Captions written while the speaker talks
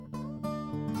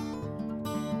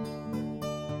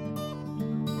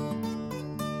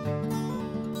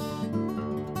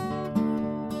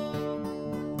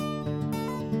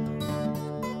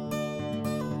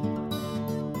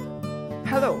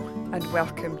and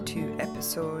welcome to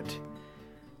episode,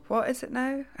 what is it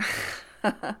now?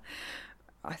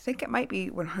 I think it might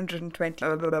be 120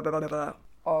 of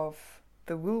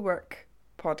the Woolwork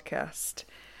podcast.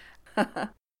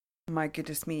 My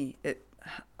goodness me, it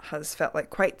has felt like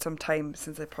quite some time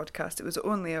since I podcast. It was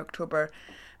only October,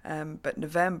 but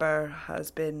November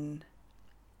has been,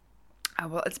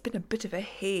 it's been a bit of a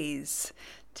haze,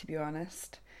 to be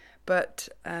honest. But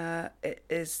it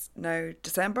is now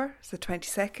December, it's the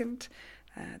 22nd.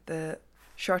 The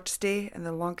shortest day and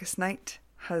the longest night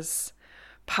has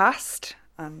passed,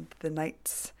 and the days and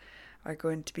nights are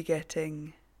going to be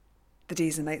getting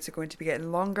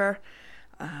longer,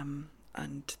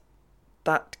 and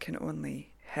that can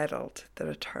only herald the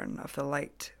return of the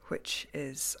light, which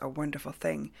is a wonderful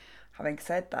thing. Having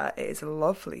said that, it is a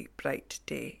lovely bright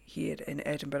day here in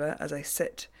Edinburgh as I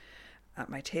sit at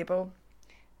my table.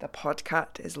 The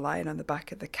podcat is lying on the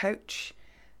back of the couch.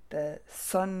 The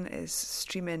sun is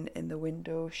streaming in the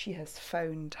window. She has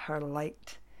found her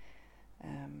light,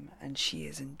 and she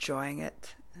is enjoying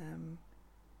it.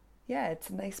 It's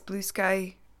a nice blue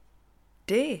sky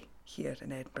day here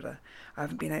in Edinburgh. I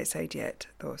haven't been outside yet,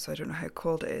 though, so I don't know how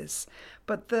cold it is.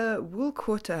 But the wool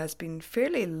quota has been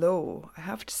fairly low, I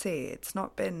have to say.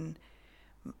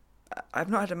 I've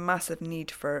not had a massive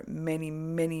need for many,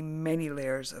 many, many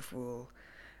layers of wool.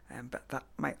 But that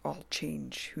might all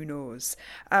change, who knows.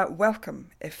 Welcome.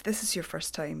 If this is your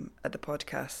first time at the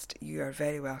podcast, you are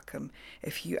very welcome.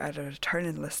 If you are a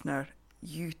returning listener,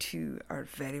 you too are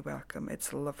very welcome.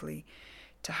 It's lovely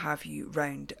to have you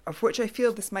round, of which I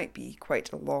feel this might be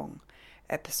quite a long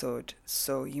episode,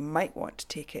 so you might want to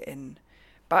take it in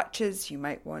batches. You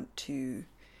might want to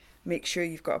make sure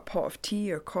you've got a pot of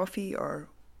tea or coffee or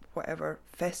whatever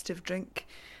festive drink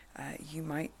you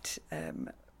might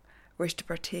wish to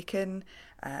partake in,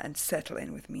 and settle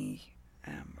in with me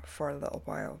for a little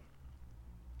while.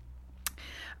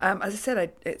 As I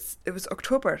said, it was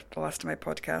October the last time I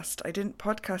podcast. I didn't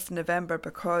podcast in November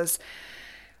because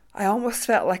I almost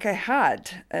felt like I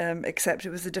had, except it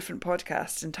was a different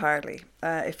podcast entirely.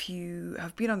 If you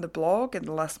have been on the blog in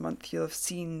the last month, you'll have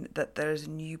seen that there is a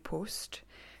new post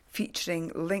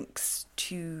featuring links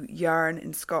to yarn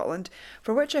in Scotland,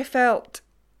 for which I felt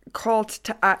called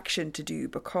to action to do,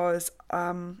 because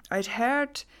I'd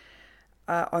heard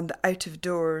on the Out of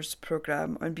Doors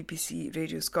programme on BBC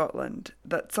Radio Scotland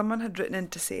that someone had written in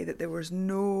to say that there was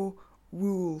no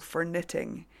wool for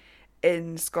knitting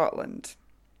in Scotland,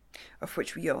 of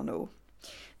which we all know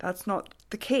that's not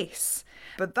the case.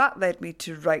 But that led me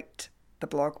to write the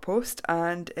blog post,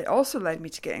 and it also led me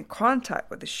to get in contact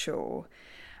with the show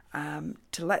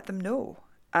to let them know.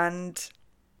 And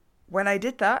when I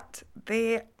did that,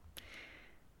 they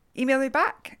emailed me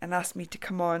back and asked me to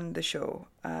come on the show.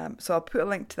 So I'll put a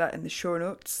link to that in the show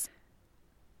notes.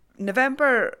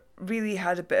 November really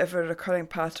had a bit of a recurring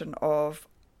pattern of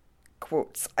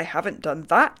quotes. I haven't done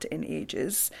that in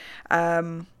ages.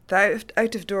 The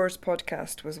Out of Doors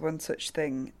podcast was one such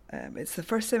thing. It's the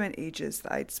first time in ages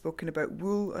that I'd spoken about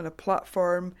wool on a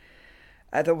platform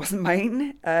that wasn't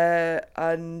mine,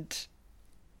 and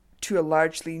to a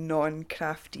largely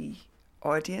non-crafty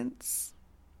audience.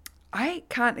 I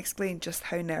can't explain just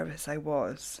how nervous I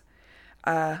was.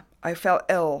 I felt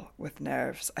ill with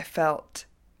nerves. I felt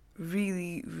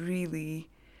really, really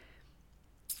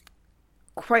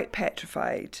quite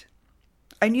petrified.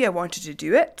 I knew I wanted to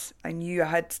do it. I knew I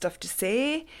had stuff to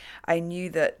say. I knew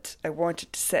that I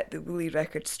wanted to set the woolly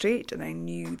record straight, and I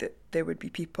knew that there would be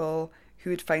people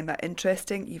who would find that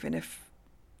interesting, even if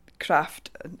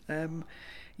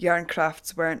yarn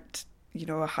crafts weren't,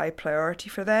 a high priority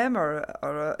for them or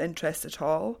an interest at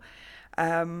all.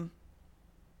 But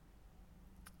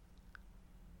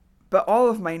all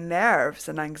of my nerves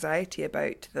and anxiety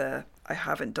about the I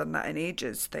haven't done that in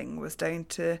ages thing was down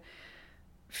to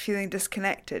feeling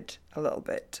disconnected a little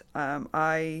bit.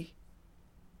 I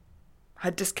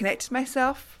had disconnected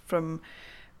myself from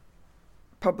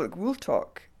public wool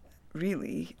talk,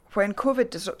 really. When COVID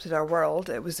disrupted our world,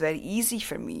 it was very easy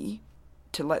for me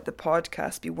to let the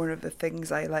podcast be one of the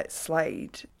things I let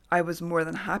slide. I was more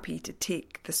than happy to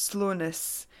take the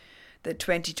slowness that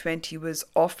 2020 was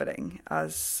offering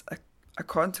as a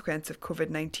consequence of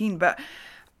COVID-19, but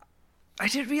I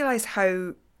didn't realise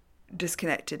how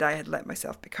disconnected I had let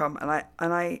myself become, and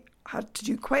I had to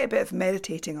do quite a bit of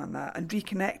meditating on that and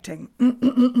reconnecting.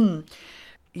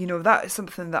 That is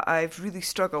something that I've really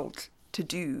struggled to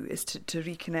do, is to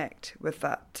reconnect with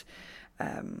that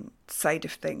side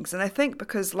of things. And I think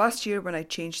because last year when I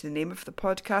changed the name of the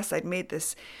podcast, I'd made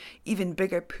this even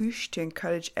bigger push to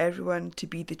encourage everyone to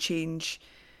be the change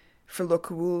for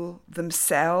local wool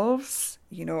themselves.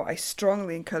 You know, I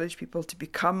strongly encourage people to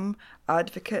become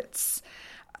advocates.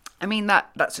 I mean,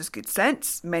 that's just good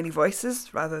sense, many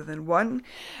voices rather than one.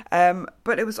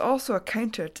 But it was also a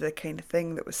counter to the kind of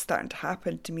thing that was starting to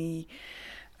happen to me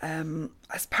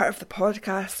as part of the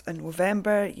podcast in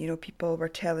November. You know, people were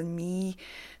telling me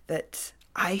that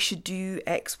I should do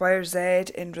X, Y, or Z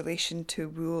in relation to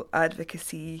wool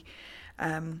advocacy.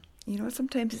 You know,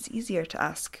 sometimes it's easier to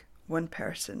ask one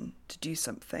person to do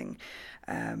something,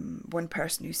 one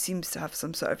person who seems to have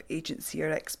some sort of agency or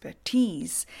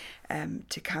expertise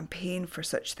to campaign for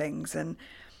such things. And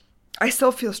I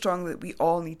still feel strongly that we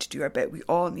all need to do our bit. We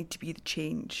all need to be the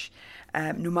change,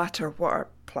 no matter what our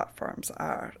platforms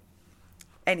are.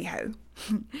 Anyhow,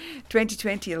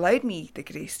 2020 allowed me the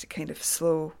grace to kind of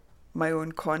slow my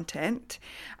own content,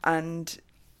 and,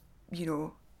 you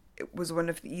know, it was one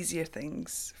of the easier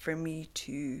things for me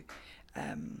to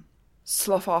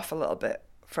slough off a little bit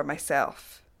for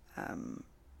myself,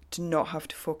 to not have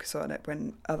to focus on it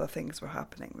when other things were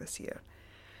happening this year.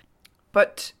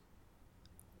 But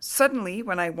suddenly,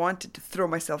 when I wanted to throw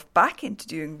myself back into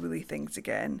doing woolly things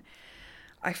again,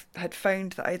 I had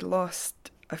found that I'd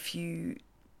lost a few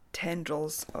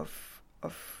tendrils of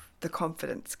the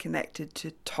confidence connected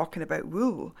to talking about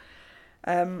wool.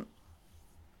 The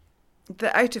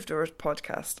Out of Doors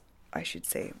podcast, I should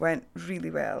say, went really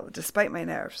well, despite my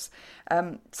nerves.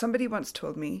 Somebody once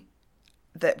told me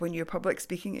that when you're public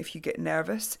speaking, if you get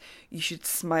nervous, you should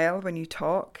smile when you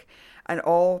talk, and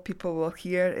all people will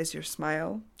hear is your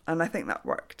smile. And I think that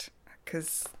worked,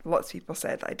 because lots of people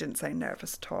said that I didn't sound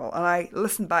nervous at all. And I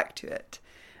listened back to it,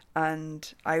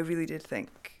 and I really did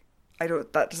think,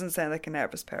 that doesn't sound like a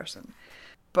nervous person.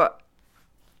 But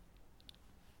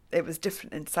it was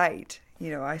different inside.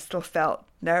 You know, I still felt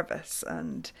nervous,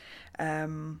 and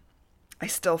I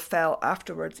still felt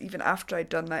afterwards, even after I'd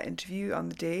done that interview on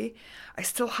the day, I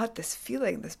still had this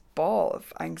feeling, this ball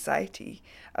of anxiety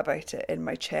about it in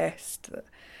my chest, that,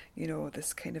 you know,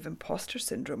 this kind of imposter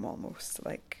syndrome almost,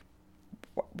 like,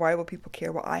 why will people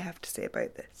care what I have to say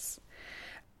about this?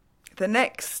 The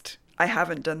next, I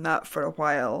haven't done that for a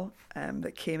while,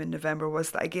 that came in November,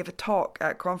 was that I gave a talk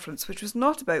at a conference which was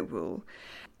not about wool.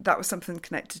 That was something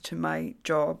connected to my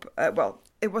job. Well,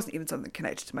 it wasn't even something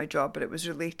connected to my job, but it was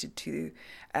related to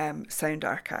sound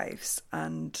archives,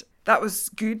 and that was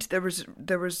good. There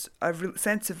was a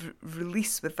sense of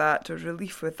release with that, or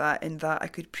relief with that, in that I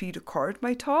could pre-record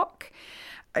my talk.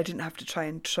 I didn't have to try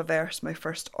and traverse my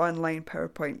first online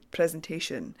PowerPoint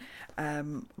presentation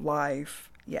live.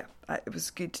 Yeah, it was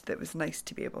good. It was nice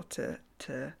to be able to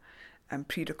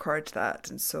pre-record that,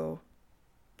 and so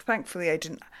thankfully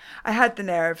I had the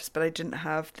nerves, but I didn't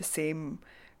have the same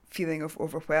feeling of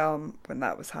overwhelm when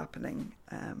that was happening.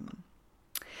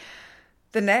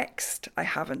 The next, I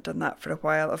haven't done that for a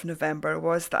while, of November,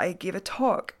 was that I gave a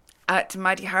talk at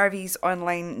Maddie Harvey's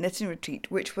online knitting retreat,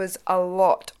 which was a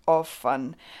lot of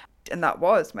fun. And that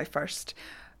was my first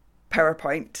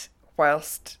PowerPoint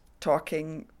whilst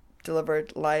talking,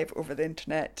 delivered live over the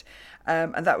internet.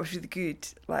 And that was really good.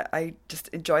 Like, I just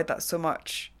enjoyed that so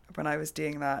much when I was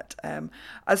doing that.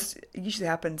 As usually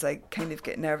happens, I kind of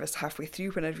get nervous halfway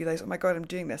through when I realise, oh my God,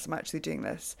 I'm actually doing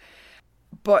this.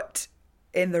 But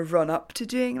in the run up to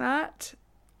doing that,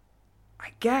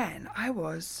 again, I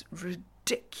was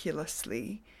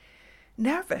ridiculously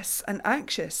nervous and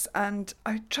anxious, and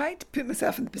I tried to put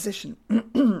myself in the position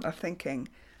of thinking,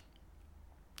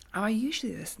 am I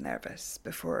usually this nervous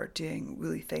before doing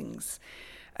woolly things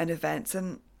and events?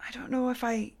 And I don't know if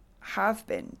I have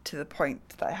been to the point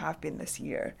that I have been this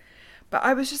year, but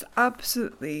I was just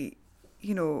absolutely,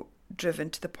 you know, driven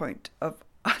to the point of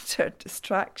utter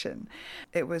distraction.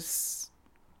 It was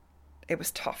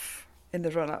tough in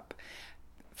the run-up.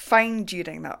 Fine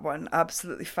during that one,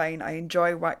 absolutely fine. I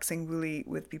enjoy waxing woolly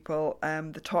with people.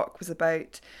 The talk was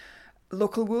about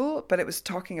local wool, but it was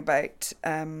talking about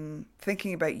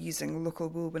thinking about using local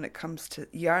wool when it comes to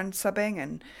yarn subbing,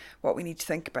 and what we need to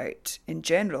think about in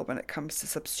general when it comes to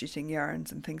substituting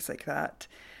yarns and things like that.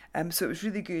 So it was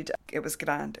really good. It was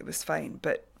grand. It was fine.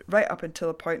 But right up until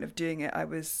the point of doing it, I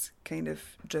was kind of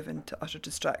driven to utter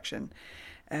distraction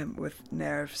with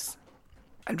nerves.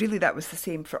 And really that was the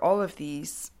same for all of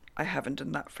these. I haven't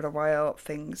done that for a while.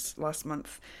 Things last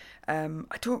month. I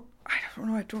don't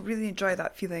know. I don't really enjoy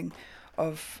that feeling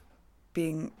of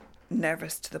being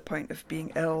nervous to the point of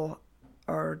being ill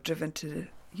or driven to,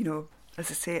 you know, as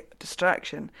I say,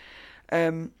 distraction.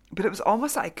 But it was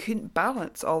almost like I couldn't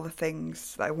balance all the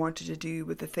things that I wanted to do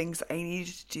with the things that I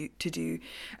needed to do.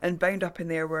 And bound up in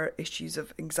there were issues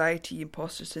of anxiety,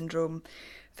 imposter syndrome,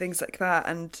 things like that.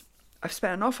 And I've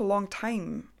spent an awful long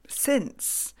time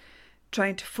since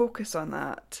trying to focus on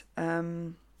that.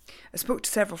 I spoke to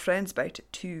several friends about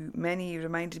it too. Many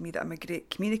reminded me that I'm a great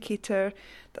communicator,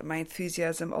 that my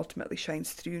enthusiasm ultimately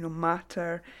shines through no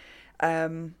matter.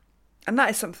 And that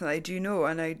is something that I do know,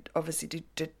 and I obviously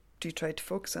do try to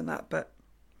focus on that, but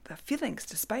the feelings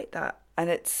despite that. And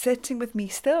it's sitting with me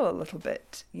still a little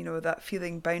bit, that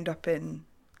feeling bound up in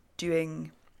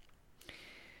doing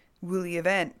woolly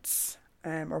events,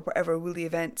 or whatever woolly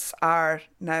events are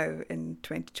now in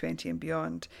 2020 and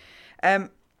beyond.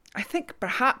 I think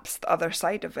perhaps the other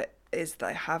side of it is that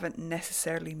I haven't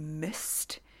necessarily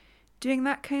missed doing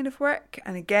that kind of work.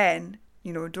 And again,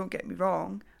 don't get me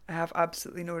wrong, I have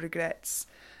absolutely no regrets.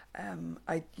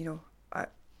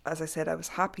 As I said, I was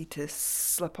happy to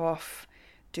slip off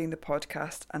doing the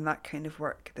podcast and that kind of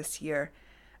work this year.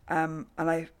 And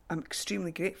I'm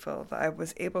extremely grateful that I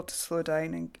was able to slow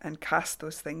down and cast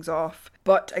those things off.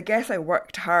 But I guess I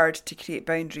worked hard to create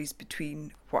boundaries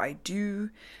between what I do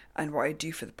and what I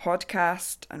do for the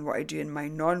podcast and what I do in my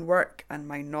non-work and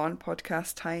my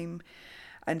non-podcast time.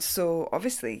 And so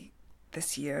obviously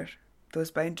this year,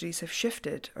 those boundaries have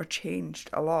shifted or changed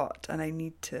a lot, and I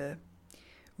need to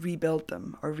rebuild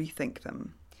them or rethink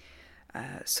them.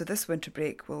 So this winter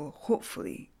break will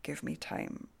hopefully give me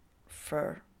time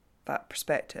for that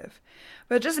perspective.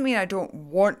 But it doesn't mean I don't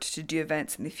want to do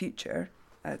events in the future,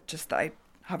 just that I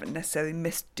haven't necessarily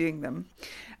missed doing them.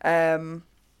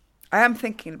 I am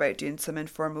thinking about doing some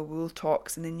informal wool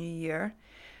talks in the new year,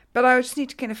 but I just need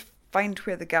to kind of find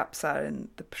where the gaps are in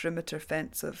the perimeter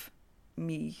fence of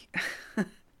me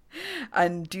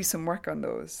and do some work on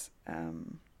those.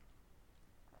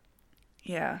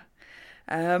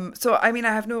 So, I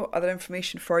have no other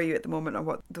information for you at the moment on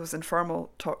what those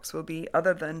informal talks will be,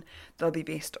 other than they'll be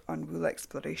based on wool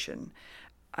exploration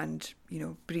and,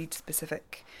 breed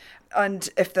specific. And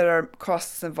if there are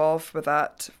costs involved with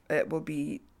that, it will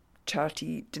be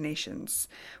charity donations,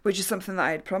 which is something that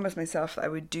I had promised myself that I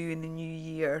would do in the new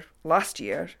year last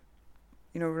year.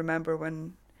 Remember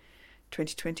when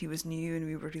 2020 was new and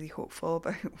we were really hopeful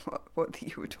about what the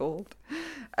year would hold.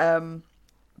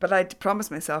 But I'd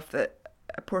promised myself that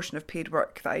a portion of paid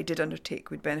work that I did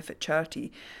undertake would benefit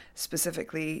charity,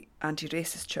 specifically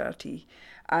anti-racist charity.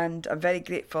 And I'm very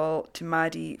grateful to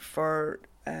Maddie for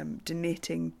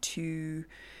donating to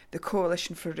the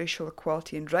Coalition for Racial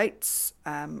Equality and Rights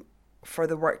for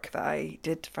the work that I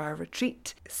did for our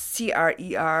retreat.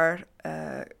 CRER,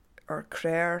 or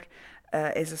CRER,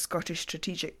 is a Scottish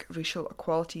strategic racial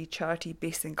equality charity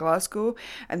based in Glasgow,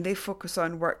 and they focus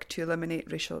on work to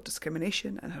eliminate racial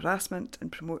discrimination and harassment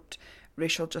and promote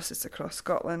racial justice across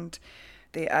Scotland.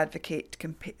 They advocate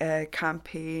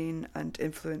campaign and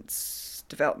influence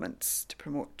developments to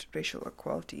promote racial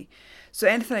equality. So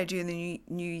anything I do in the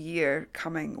new year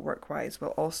coming work-wise will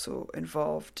also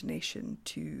involve donation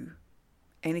to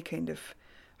any kind of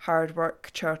hard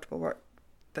work, charitable work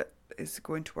that is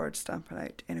going towards stamping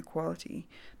out inequality.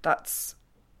 That's,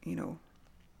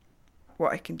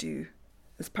 what I can do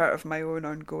as part of my own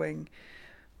ongoing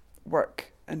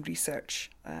work and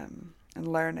research and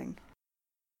learning.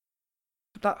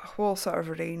 That whole sort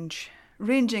of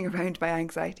ranging around my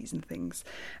anxieties and things.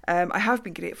 I have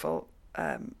been grateful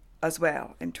as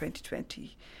well in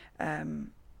 2020.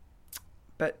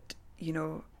 But,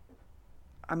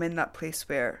 I'm in that place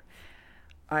where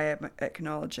I am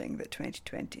acknowledging that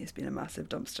 2020 has been a massive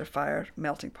dumpster fire,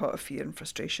 melting pot of fear and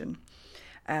frustration,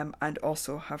 and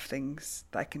also have things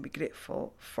that I can be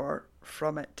grateful for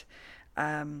from it.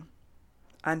 And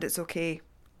it's okay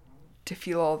to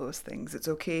feel all those things. It's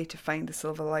okay to find the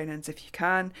silver linings if you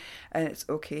can, and it's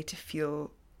okay to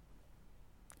feel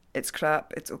it's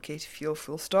crap. It's okay to feel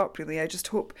full stop, really. I just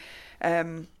hope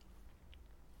that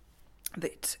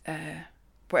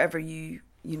whatever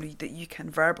that you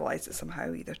can verbalise it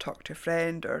somehow, either talk to a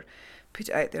friend or put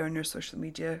it out there on your social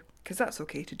media, because that's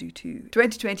okay to do too.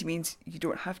 2020 means you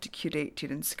don't have to curate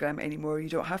your Instagram anymore. You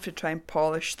don't have to try and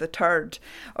polish the turd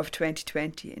of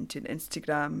 2020 into an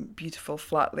Instagram beautiful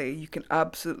flat lay. You can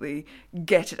absolutely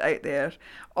get it out there,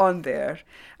 on there.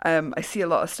 I see a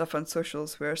lot of stuff on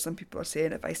socials where some people are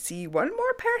saying, if I see one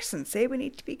more person say we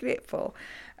need to be grateful,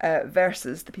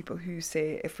 versus the people who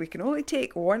say, if we can only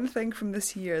take one thing from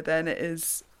this year, then it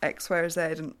is X, Y, or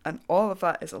Z, and all of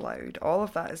that is allowed. All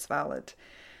of that is valid.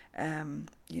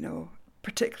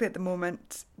 Particularly at the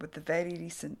moment with the very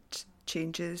recent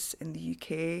changes in the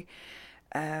UK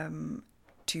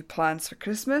to plans for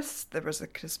Christmas. There was a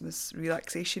Christmas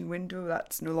relaxation window.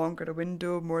 That's no longer a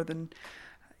window, more than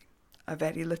a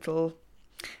very little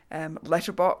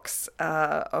letterbox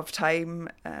of time,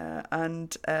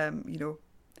 and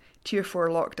Tier 4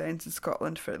 lockdowns in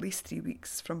Scotland for at least 3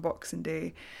 weeks from Boxing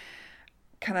Day.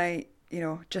 Can I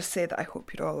just say that I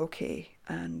hope you're all okay.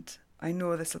 And I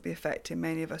know this will be affecting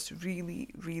many of us really,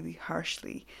 really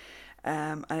harshly.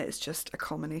 And it's just a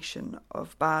culmination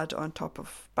of bad on top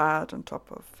of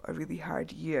a really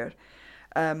hard year.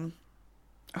 I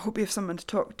hope you have someone to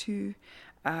talk to.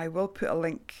 I will put a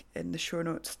link in the show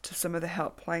notes to some of the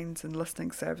helplines and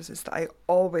listening services that I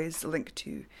always link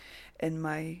to in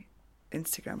my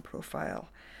Instagram profile.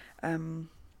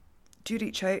 Do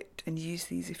reach out and use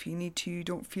these if you need to.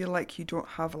 Don't feel like you don't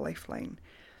have a lifeline.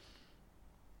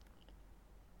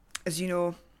 As you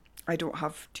know, I don't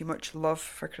have too much love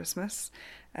for Christmas.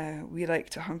 We like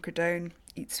to hunker down,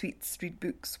 eat sweets, read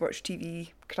books, watch TV,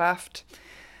 craft.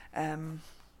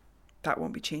 That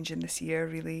won't be changing this year,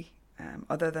 really.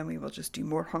 Other than we will just do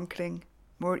more hunkering,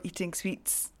 more eating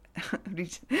sweets,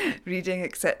 reading,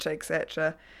 etc.,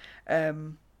 etc.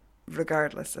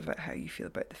 Regardless of how you feel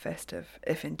about the festive,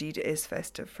 if indeed it is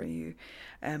festive for you,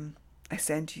 I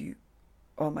send you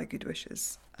all my good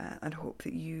wishes and hope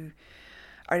that you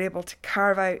are able to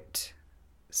carve out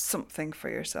something for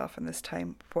yourself in this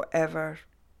time, whatever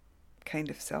kind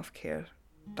of self-care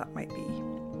that might be.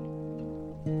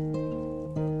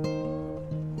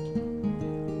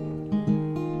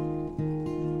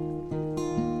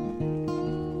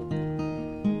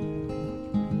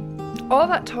 All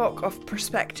that talk of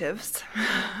perspectives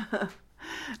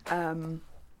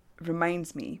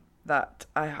reminds me that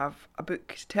I have a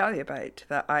book to tell you about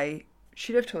that I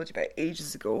should have told you about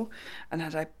ages ago. And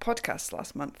had I podcast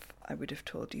last month, I would have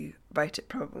told you about it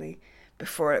probably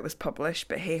before it was published.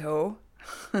 But hey ho,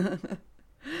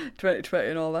 2020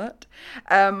 and all that.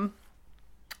 I'm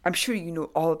sure you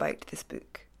know all about this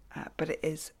book, but it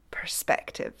is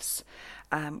Perspectives,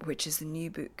 which is a new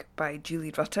book by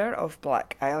Julie Rutter of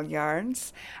Black Isle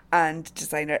Yarns and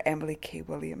designer Emily K.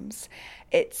 Williams.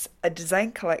 It's a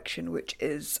design collection which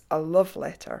is a love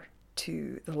letter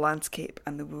to the landscape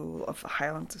and the wool of the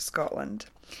Highlands of Scotland.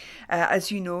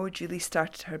 As you know, Julie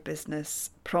started her business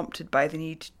prompted by the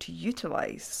need to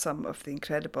utilise some of the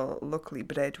incredible locally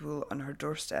bred wool on her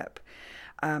doorstep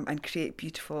and create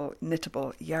beautiful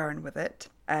knittable yarn with it.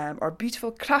 Or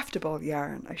beautiful craftable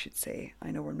yarn, I should say.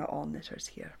 I know we're not all knitters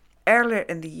here. Earlier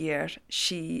in the year,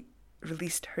 she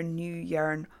released her new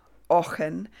yarn,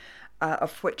 Auchen,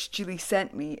 of which Julie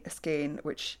sent me a skein,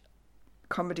 which,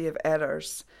 comedy of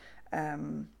errors,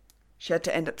 she had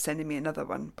to end up sending me another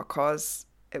one because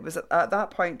it was at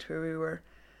that point where we were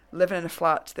living in a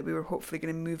flat that we were hopefully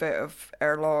going to move out of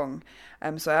ere long.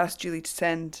 So I asked Julie to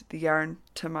send the yarn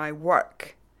to my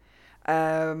work.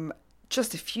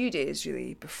 Just a few days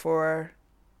really before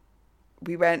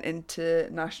we went into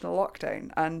national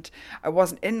lockdown, and I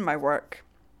wasn't in my work.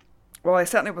 Well, I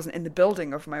certainly wasn't in the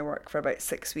building of my work for about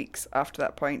 6 weeks after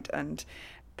that point, and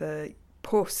the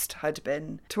post had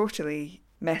been totally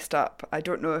messed up. I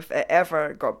don't know if it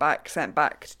ever got sent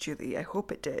back to Julie. I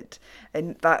hope it did.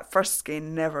 And that first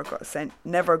skein never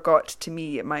got to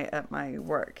me at my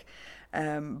work.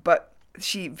 But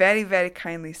she very, very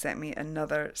kindly sent me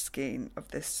another skein of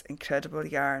this incredible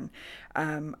yarn,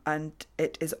 and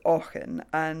it is Auchen.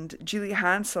 And Julie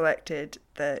hand selected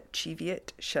the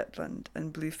Cheviot, Shetland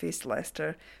and Blue-Faced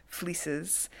Leicester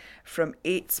fleeces from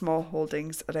 8 small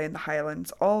holdings around the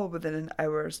Highlands, all within an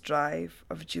hour's drive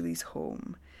of Julie's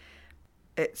home.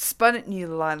 It's spun at New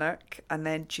Lanark, and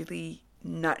then Julie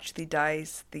naturally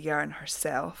dyes the yarn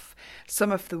herself.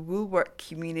 Some of the woolwork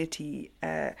community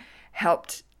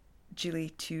helped Julie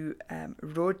to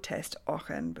road test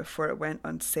Auchen before it went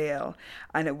on sale,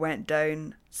 and it went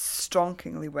down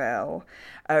stronkingly well.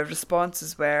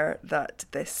 Responses were that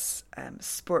this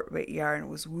sport weight yarn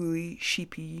was woolly,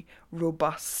 sheepy,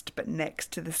 robust, but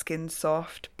next to the skin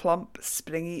soft, plump,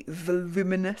 springy,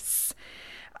 voluminous,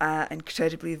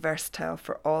 incredibly versatile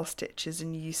for all stitches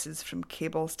and uses from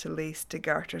cables to lace to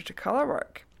garter to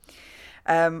colourwork.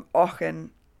 Auchen,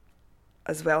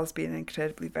 as well as being an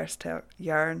incredibly versatile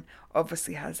yarn,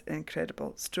 obviously has an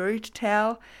incredible story to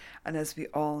tell. And as we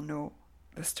all know,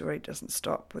 the story doesn't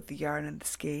stop with the yarn and the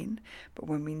skein, but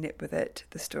when we knit with it,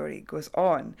 the story goes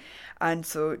on. And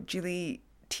so Julie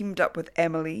teamed up with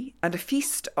Emily and a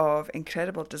feast of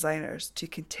incredible designers to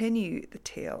continue the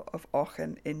tale of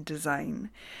Auchen in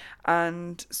design.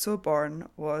 And so born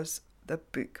was the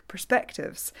book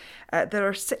Perspectives. There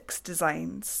are 6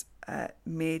 designs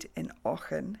made in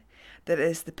Auchen. There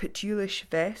is the Petulish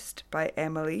Vest by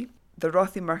Emily, the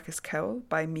Rothiemurchus Cowl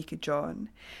by Mika John,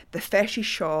 the Feshy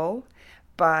Shawl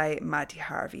by Maddie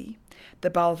Harvey, the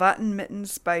Balvatin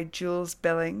Mittens by Jules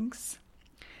Billings,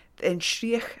 the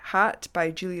Enschriech Hat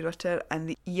by Julie Rutter, and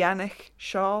the Janich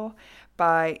Shawl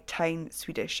by Tyne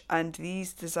Swedish. And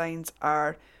these designs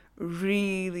are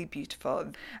Really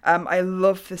beautiful. I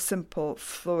love the simple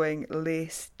flowing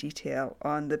lace detail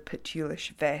on the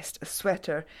Petulish vest, a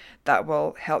sweater that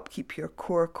will help keep your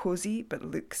core cosy but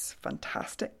looks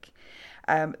fantastic.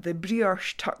 The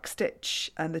brioche tuck stitch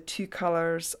and the two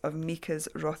colours of Mika's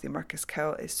Rothymarcus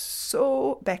cowl is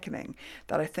so beckoning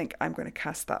that I think I'm going to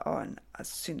cast that on as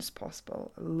soon as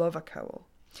possible. I love a cowl.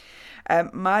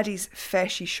 Maddie's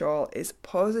Feshy shawl is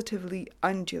positively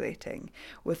undulating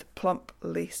with plump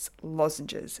lace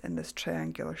lozenges in this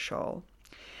triangular shawl.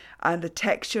 And the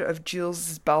texture of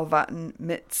Jules's Balvatin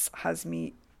mitts has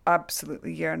me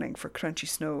absolutely yearning for crunchy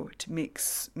snow to make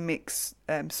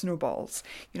snowballs.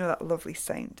 You know that lovely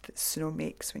sound that snow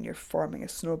makes when you're forming a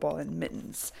snowball in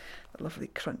mittens. That lovely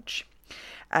crunch.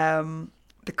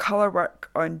 The colour work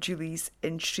on Julie's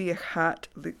Inshriach hat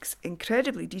looks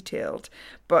incredibly detailed,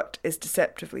 but is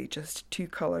deceptively just 2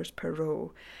 colours per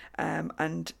row,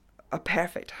 and a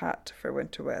perfect hat for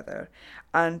winter weather.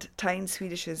 And Tyne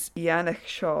Swedish's Janich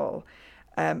shawl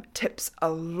tips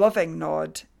a loving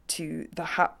nod to the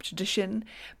Hap tradition,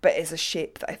 but is a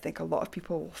shape that I think a lot of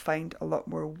people will find a lot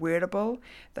more wearable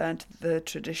than the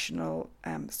traditional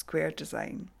square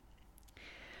design.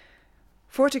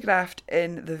 Photographed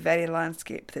in the very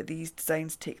landscape that these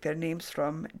designs take their names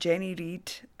from, Jenny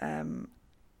Reid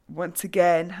once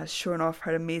again has shown off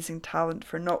her amazing talent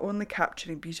for not only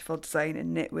capturing beautiful design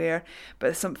in knitwear,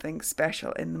 but something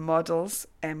special in the models,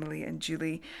 Emily and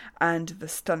Julie, and the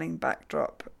stunning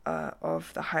backdrop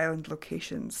of the Highland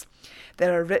locations.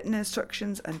 There are written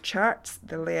instructions and charts.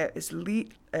 The layout is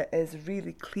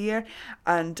really clear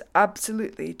and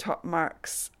absolutely top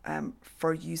marks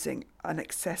for using an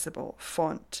accessible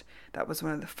font. That was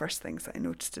one of the first things that I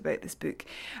noticed about this book.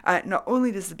 Not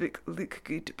only does the book look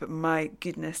good, but my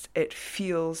goodness, it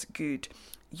feels good.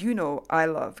 You know I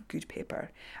love good paper,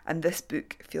 and this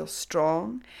book feels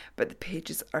strong, but the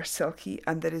pages are silky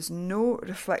and there is no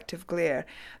reflective glare.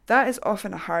 That is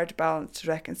often a hard balance to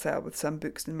reconcile with some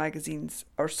books and magazines,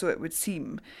 or so it would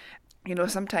seem. You know,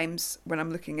 sometimes when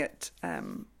I'm looking at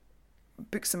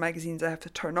books and magazines, I have to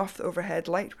turn off the overhead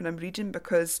light when I'm reading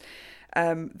because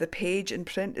the page in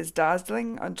print is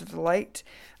dazzling under the light.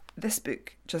 This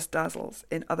book just dazzles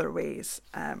in other ways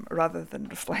rather than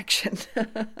reflection.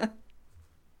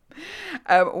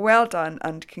 Well done,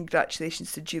 and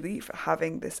congratulations to Julie for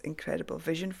having this incredible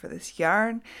vision for this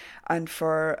yarn and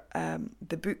for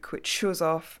the book, which shows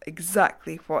off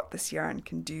exactly what this yarn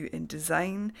can do in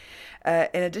design.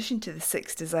 In addition to the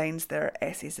 6 designs, there are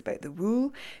essays about the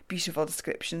wool, beautiful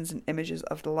descriptions and images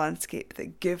of the landscape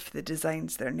that give the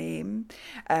designs their name.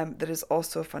 There is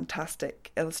also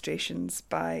fantastic illustrations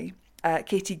by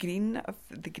Katie Green of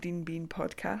the Green Bean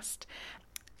podcast.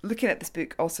 Looking at this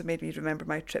book also made me remember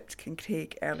my trip to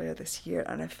Kincraig earlier this year,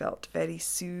 and I felt very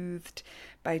soothed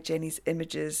by Jenny's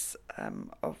images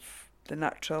of the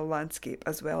natural landscape,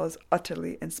 as well as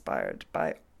utterly inspired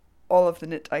by all of the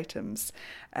knit items,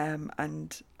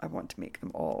 and I want to make them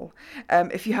all.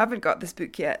 If you haven't got this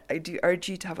book yet, I do urge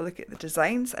you to have a look at the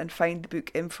designs and find the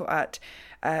book info at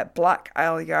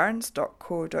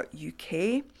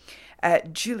blackisleyarns.co.uk.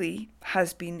 Julie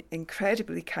has been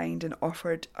incredibly kind and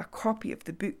offered a copy of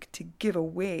the book to give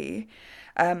away.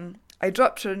 I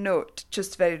dropped her a note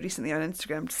just very recently on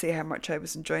Instagram to say how much I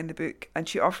was enjoying the book, and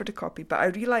she offered a copy, but I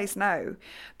realise now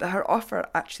that her offer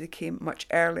actually came much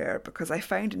earlier because I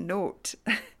found a note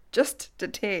just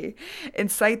today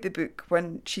inside the book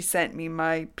when she sent me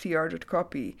my pre-ordered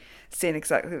copy saying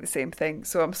exactly the same thing.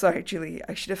 So I'm sorry, Julie,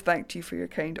 I should have thanked you for your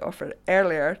kind offer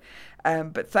earlier,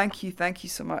 but thank you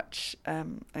so much,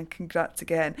 and congrats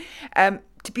again.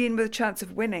 To be in with a chance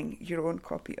of winning your own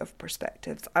copy of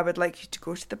Perspectives, I would like you to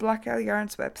go to the Black Isle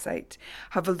Yarns website,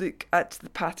 have a look at the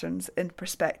patterns in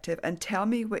perspective and tell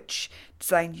me which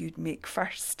design you'd make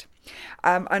first.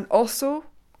 And also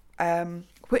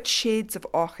which shades of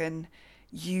Auchen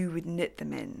you would knit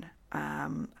them in.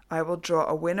 I will draw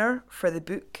a winner for the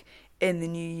book in the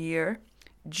new year.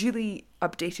 Julie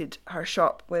updated her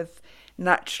shop with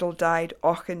natural dyed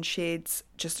Auchen shades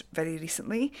just very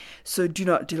recently, so do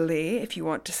not delay if you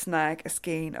want to snag a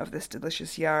skein of this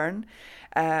delicious yarn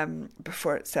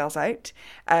before it sells out.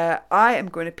 I am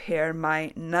going to pair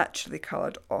my naturally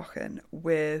coloured Auchen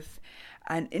with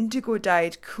an indigo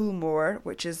dyed Coolmore,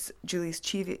 which is Julie's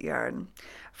Cheviot yarn,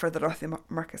 for the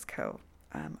Rothymarcus cowl,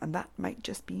 and that might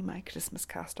just be my Christmas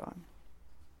cast on.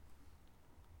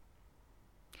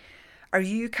 Are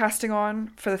you casting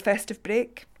on for the festive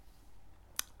break?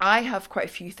 I have quite a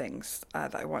few things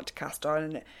that I want to cast on,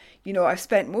 and you know, I've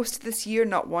spent most of this year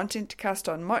not wanting to cast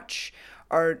on much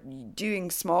or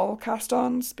doing small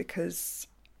cast-ons because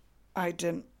I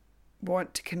didn't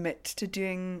want to commit to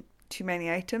doing too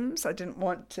many items. I just didn't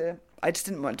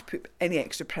want to put any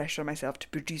extra pressure on myself to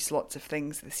produce lots of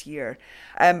things this year.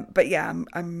 But yeah,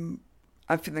 I'm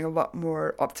feeling a lot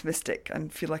more optimistic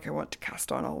and feel like I want to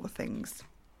cast on all the things.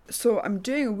 So I'm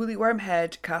doing a woolly worm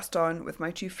head cast on with my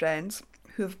two friends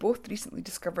who have both recently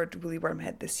discovered woolly worm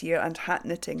head this year and hat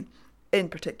knitting in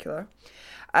particular.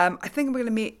 I think I'm going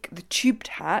to make the tubed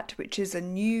hat, which is a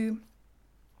new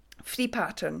free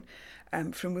pattern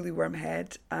from Woolly Worm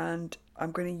Head, and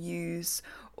I'm going to use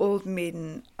Old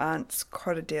Maiden Aunt's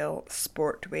Corriedale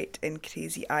Sport Weight in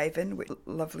Crazy Ivan, with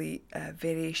lovely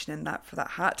variation in that for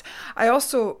that hat. I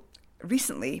also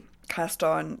recently cast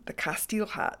on the Castile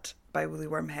hat by Woolly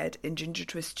Worm Head in Ginger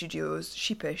Twist Studios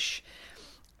Sheepish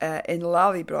in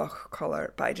Lallybroch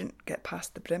colour, but I didn't get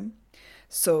past the brim,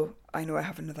 so I know I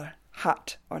have another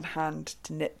hat on hand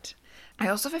to knit. I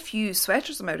also have a few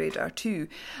sweaters on my radar too.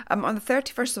 On the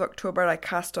 31st of October I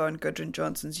cast on Gudrun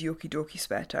Johnson's Yoki Doki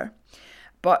sweater,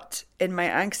 but in my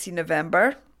angsty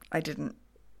November I didn't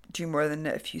do more than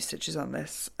knit a few stitches on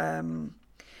this.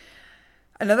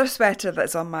 Another sweater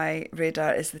that's on my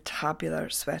radar is the Tabular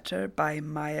sweater by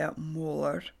Maya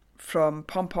Moeller from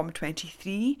Pom Pom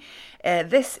 23.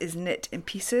 This is knit in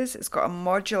pieces. It's got a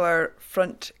modular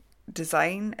front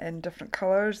design in different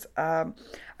colours.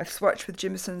 I've swatched with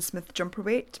Jameson Smith jumper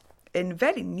weight in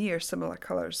very near similar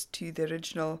colours to the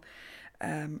original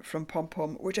from Pom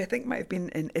Pom, which I think might have been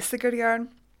in Issachar yarn.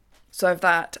 So I have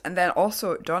that, and then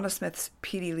also Donna Smith's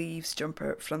Peary Leaves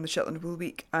jumper from the Shetland Wool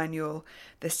Week annual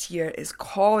this year is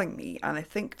calling me, and I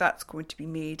think that's going to be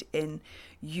made in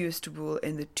used wool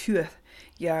in the Tuath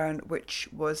yarn, which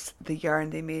was the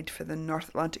yarn they made for the North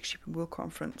Atlantic Sheep and Wool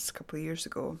Conference a couple of years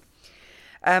ago.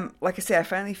 Like I say, I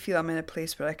finally feel I'm in a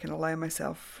place where I can allow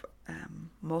myself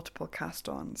multiple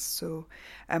cast-ons. So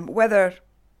whether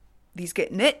these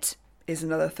get knit is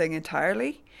another thing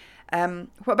entirely.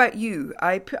 What about you?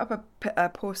 I put up a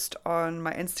post on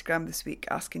my Instagram this week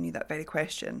asking you that very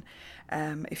question.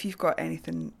 If you've got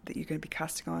anything that you're going to be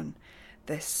casting on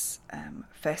this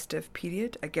festive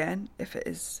period, again, if it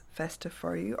is festive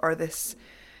for you, or this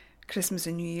Christmas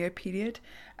and New Year period,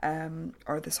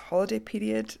 or this holiday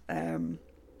period,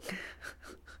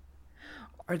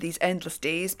 or these endless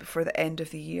days before the end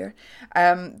of the year,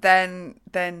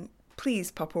 then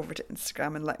please pop over to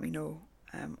Instagram and let me know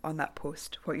on that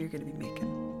post what you're going to be making.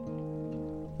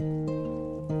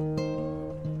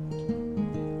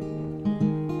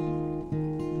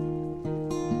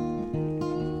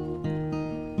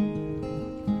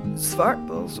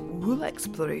 Svartbull's wool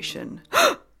exploration.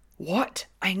 What?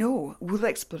 I know, wool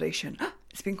exploration.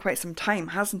 It's been quite some time,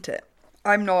 hasn't it?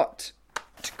 I'm not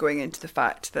going into the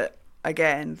fact that,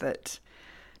 again, that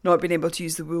not being able to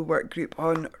use the Woolwork group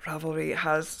on Ravelry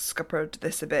has scuppered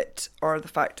this a bit, or the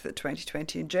fact that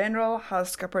 2020 in general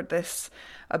has scuppered this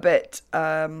a bit.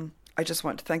 I just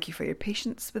want to thank you for your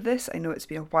patience with this. I know it's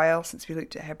been a while since we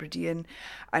looked at Hebridean,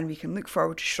 and we can look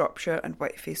forward to Shropshire and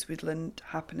Whiteface Woodland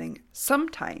happening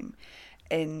sometime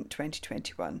in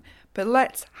 2021. But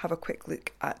let's have a quick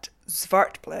look at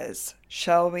Zwartbles,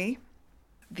 shall we?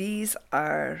 These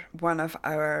are one of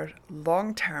our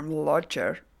long-term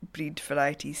lodger breed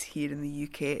varieties here in the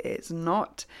UK. It's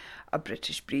not a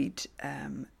British breed.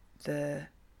 The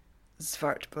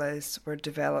Zwartbles were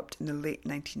developed in the late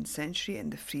 19th century in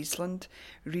the Friesland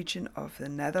region of the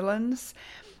Netherlands.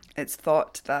 It's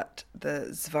thought that the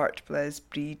Zwartbles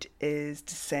breed is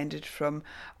descended from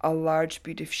a large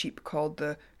breed of sheep called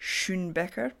the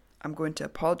Schoenbecker. I'm going to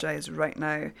apologise right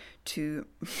now to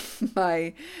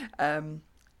my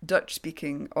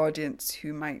Dutch-speaking audience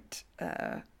who might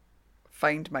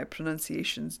find my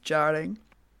pronunciations jarring.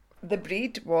 The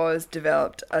breed was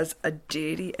developed as a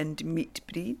dairy and meat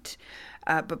breed,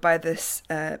 but by this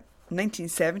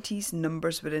 1970s,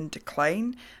 numbers were in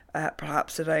decline,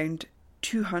 perhaps around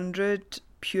 200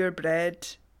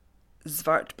 purebred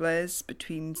Zwartbles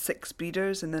between 6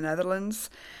 breeders in the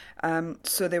Netherlands.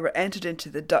 So they were entered into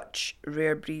the Dutch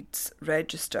Rare Breeds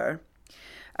Register.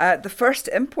 The first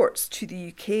imports to the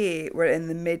UK were in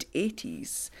the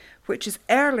mid-80s, which is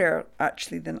earlier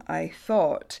actually than I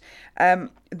thought.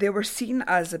 They were seen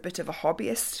as a bit of a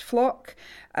hobbyist flock,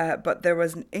 but there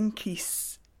was an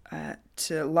increase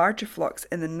to larger flocks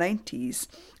in the 90s,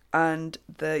 and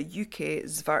the UK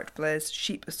Zwartbles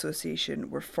Sheep Association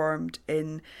was formed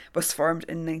in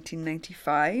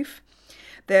 1995.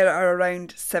 There are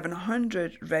around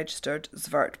 700 registered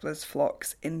Zwartbles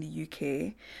flocks in the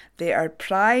UK. They are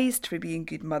prized for being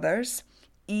good mothers,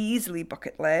 easily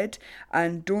bucket-led,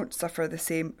 and don't suffer the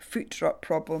same foot rot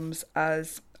problems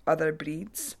as other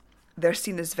breeds. They're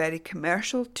seen as very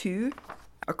commercial too.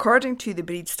 According to the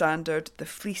breed standard, the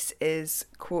fleece is,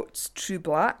 quotes, true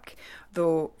black,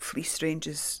 though fleece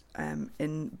ranges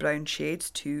in brown shades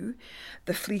too.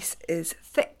 The fleece is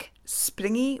thick,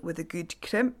 springy with a good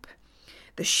crimp.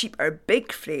 The sheep are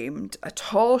big-framed, a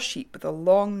tall sheep with a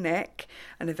long neck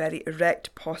and a very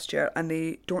erect posture, and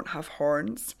they don't have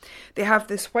horns. They have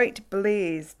this white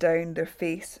blaze down their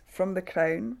face from the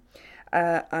crown,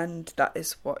 and that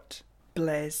is what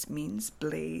blaze means,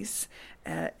 blaze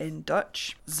in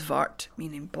Dutch. Zwart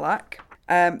meaning black.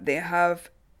 They have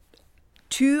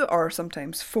 2 or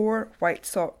sometimes 4 white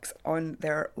socks on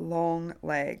their long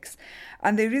legs,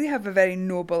 and they really have a very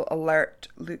noble, alert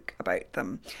look about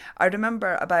them. I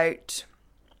remember about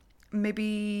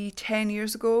maybe 10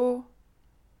 years ago,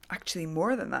 actually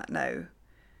more than that now,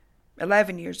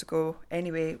 11 years ago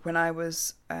anyway, when I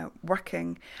was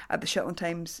working at the Shetland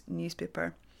Times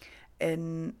newspaper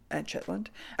in Shetland,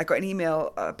 I got an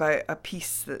email about a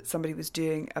piece that somebody was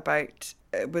doing about,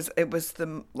 it was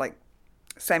the like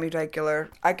semi-regular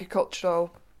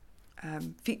agricultural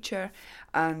feature,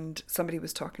 and somebody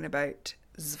was talking about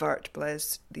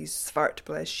zwartbles, these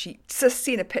zwartbles sheep. Just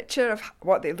seen a picture of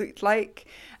what they looked like,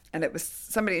 and it was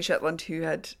somebody in Shetland who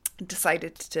had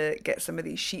decided to get some of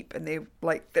these sheep, and they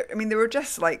they were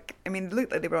just like, they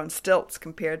looked like they were on stilts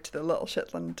compared to the little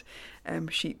Shetland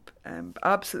sheep.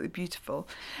 Absolutely beautiful.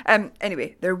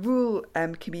 Anyway, their wool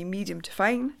can be medium to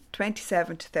fine,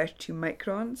 27 to 32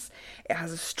 microns. It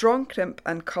has a strong crimp,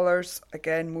 and colours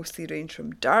again mostly range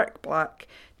from dark black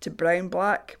to brown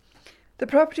black. The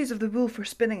properties of the wool for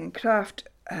spinning and craft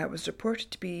was reported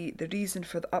to be the reason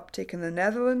for the uptake in the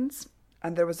Netherlands,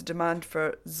 and there was a demand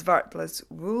for zwartbles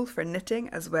wool for knitting,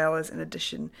 as well as in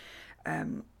addition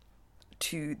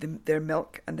to their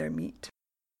milk and their meat.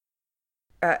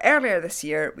 Earlier this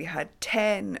year, we had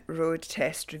 10 road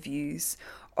test reviews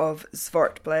of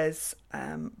zwartbles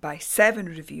by 7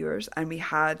 reviewers, and we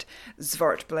had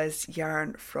zwartbles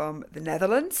yarn from the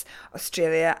Netherlands,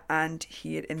 Australia, and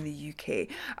here in the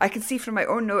UK. I can see from my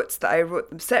own notes that I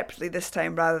wrote them separately this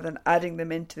time rather than adding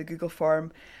them into the Google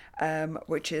form,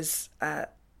 which is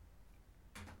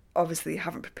obviously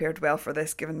haven't prepared well for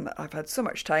this given that I've had so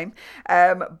much time,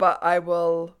 but I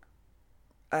will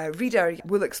read our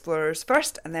Wool Explorers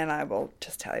first, and then I will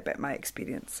just tell you about my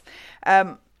experience.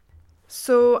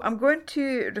 So I'm going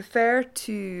to refer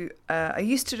to, I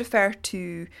used to refer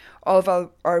to all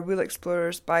of our Wool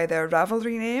Explorers by their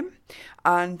Ravelry name,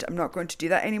 and I'm not going to do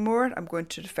that anymore. I'm going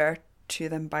to refer to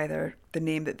them by the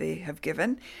name that they have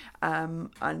given, and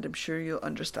I'm sure you'll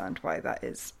understand why that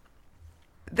is.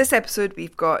 This episode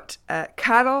we've got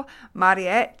Carol,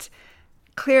 Mariette,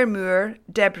 Claire Moore,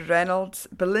 Deborah Reynolds,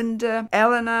 Belinda,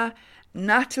 Elena,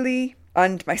 Natalie,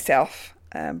 and myself.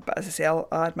 But as I say, I'll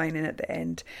add mine in at the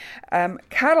end.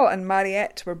 Carol and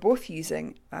Mariette were both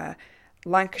using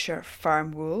Lancashire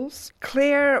farm wools.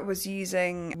 Claire was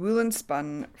using Wool &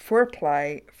 Spun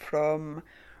 4-ply from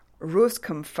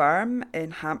Rosecombe Farm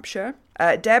in Hampshire.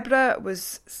 Deborah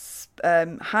was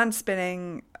hand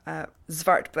spinning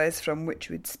zwartbles from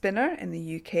Witchwood Spinner in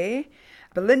the UK.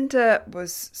 Belinda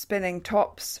was spinning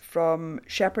tops from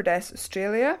Shepherdess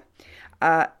Australia.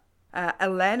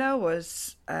 Elena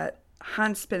was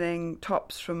hand spinning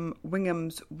tops from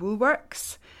Wingham's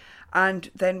Woolworks.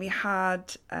 And then we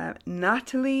had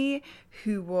Natalie,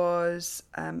 who was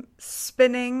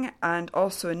spinning and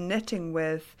also knitting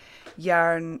with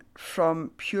yarn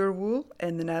from Pure Wool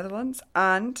in the Netherlands.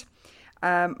 And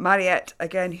Mariette,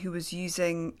 again, who was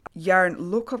using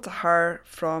yarn local to her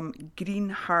from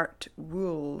Greenheart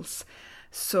Wools.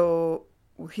 So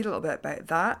we'll hear a little bit about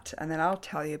that, and then I'll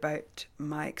tell you about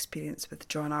my experience with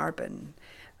John Arbon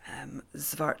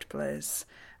zwartbles.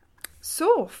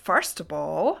 So, first of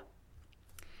all,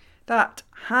 that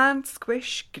hand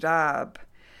squish grab.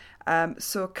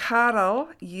 So Carol,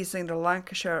 using the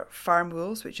Lancashire Farm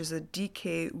Wools, which is a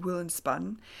DK Wool &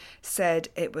 Spun, said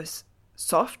it was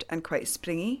soft and quite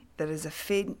springy. There is a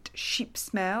faint sheep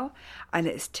smell, and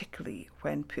it is tickly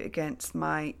when put against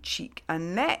my cheek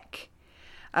and neck.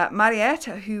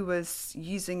 Marietta, who was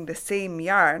using the same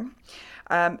yarn,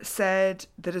 said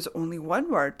there is only one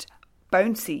word: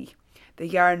 bouncy. The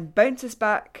yarn bounces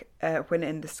back when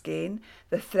in the skein.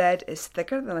 The thread is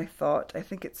thicker than I thought. I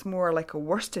think it's more like a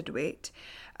worsted weight.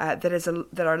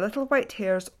 There are little white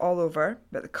hairs all over,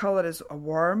 but the colour is a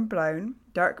warm brown,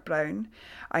 dark brown.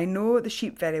 I know the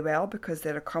sheep very well because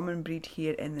they're a common breed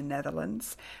here in the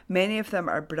Netherlands. Many of them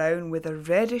are brown with a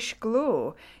reddish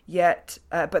glow,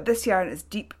 but this yarn is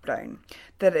deep brown.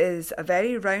 There is a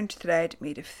very round thread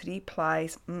made of 3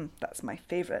 plies. That's my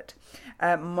favourite.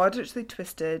 Moderately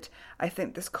twisted. I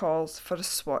think this calls for a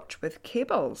swatch with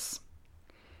cables.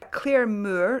 Claire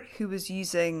Moore, who was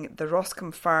using the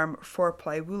Roscombe Farm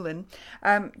 4-ply woolen.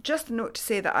 Just a note to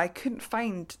say that I couldn't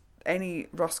find any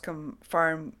Roscombe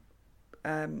Farm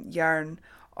yarn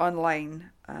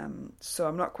online, so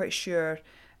I'm not quite sure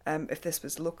if this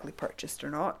was locally purchased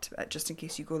or not, just in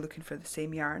case you go looking for the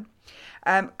same yarn.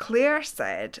 Claire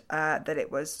said that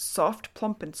it was soft,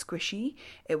 plump and squishy,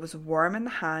 it was warm in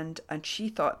the hand, and she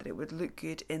thought that it would look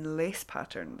good in lace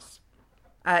patterns.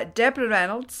 Deborah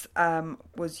Reynolds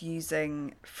was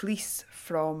using fleece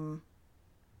from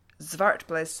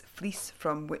Zwartbles fleece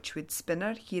from Witchwood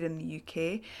Spinner here in the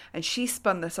UK, and she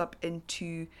spun this up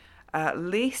into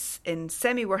lace in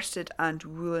semi-worsted and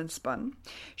woolen spun.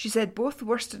 She said both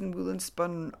worsted and woolen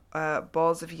spun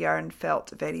balls of yarn felt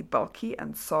very bulky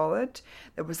and solid.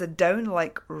 There was a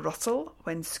down-like rustle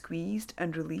when squeezed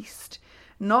and released.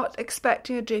 Not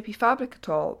expecting a drapey fabric at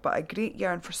all, but a great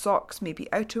yarn for socks, maybe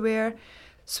outerwear,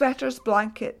 sweaters,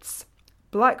 blankets.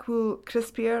 Black wool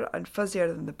crispier and fuzzier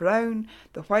than the brown.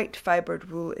 The white fibred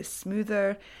wool is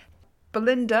smoother.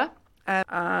 Belinda,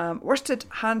 worsted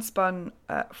hand-spun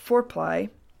 4-ply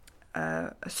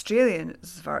Australian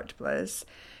Zwartbles.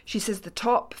 She says the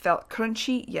top felt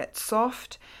crunchy yet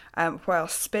soft. While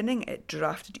spinning, it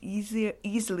drafted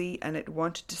easily and it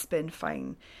wanted to spin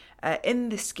fine. In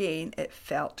the skein, it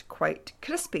felt quite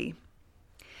crispy.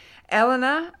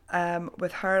 Elena,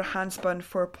 with her hand-spun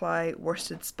 4-ply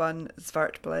worsted spun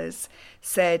Zwartbles,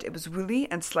 said it was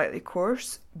woolly and slightly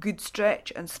coarse, good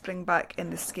stretch and spring back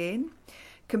in the skein.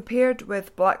 Compared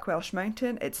with Black Welsh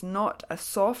Mountain, it's not as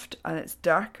soft and it's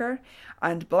darker,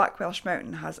 and Black Welsh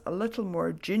Mountain has a little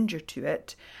more ginger to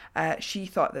it. She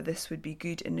thought that this would be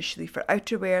good initially for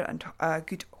outerwear and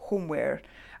good homeware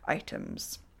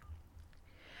items.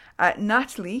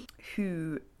 Natalie,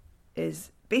 who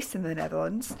is based in the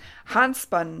Netherlands,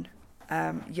 hand-spun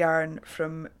yarn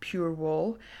from Pure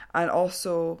Wool and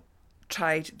also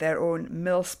tried their own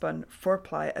mill-spun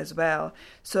 4-ply as well.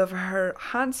 So for her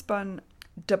hand-spun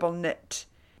double knit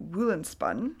woolen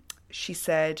spun, she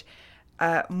said,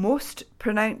 most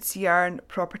pronounced yarn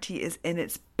property is in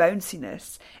its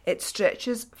bounciness. It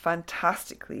stretches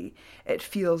fantastically. It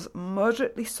feels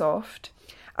moderately soft.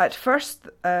 At first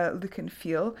look and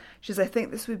feel, she says, I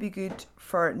think this would be good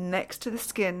for next to the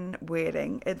skin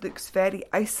wearing. It looks very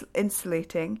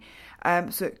insulating,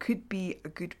 so it could be a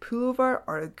good pullover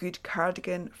or a good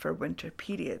cardigan for winter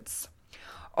periods.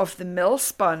 Of the mill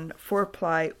spun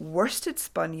 4-ply worsted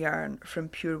spun yarn from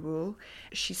Pure Wool,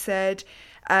 she said,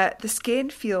 the skein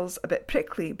feels a bit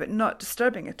prickly but not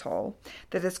disturbing at all.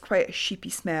 There is quite a sheepy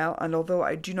smell, and although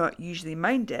I do not usually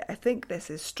mind it, I think this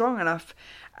is strong enough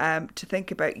to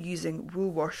think about using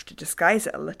wool wash to disguise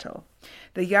it a little.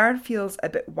 The yarn feels a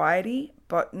bit wiry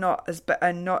but not as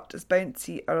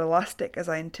bouncy or elastic as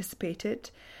I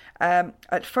anticipated.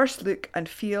 At first look and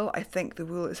feel, I think the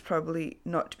wool is probably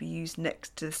not to be used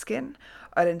next to the skin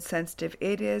or in sensitive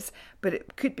areas, but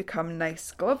it could become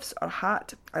nice gloves or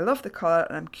hat. I love the colour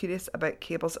and I'm curious about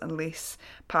cables and lace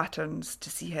patterns to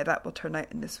see how that will turn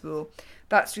out in this wool.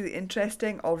 That's really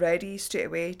interesting already straight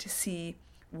away to see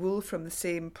wool from the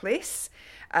same place,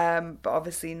 but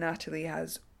obviously Natalie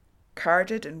has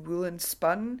carded and woolen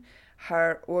spun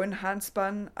her own hand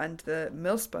spun, and the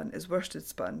mill spun is worsted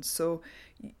spun, so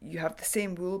you have the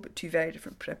same wool but two very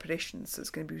different preparations, so it's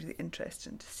going to be really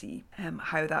interesting to see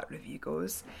how that review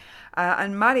goes.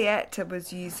 And Mariette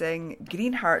was using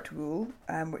Greenheart wool,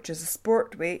 which is a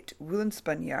sport weight woolen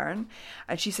spun yarn,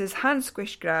 and she says hand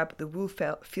squish grab, the wool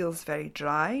feels very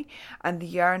dry and the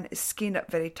yarn is skeined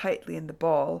up very tightly in the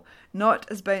ball, not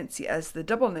as bouncy as the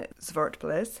double knit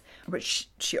Zwartbles, which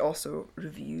she also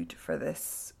reviewed for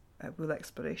this wool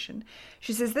exploration.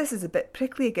 She says, this is a bit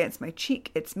prickly against my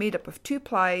cheek. It's made up of 2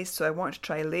 plies, so I want to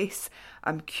try lace.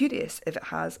 I'm curious if it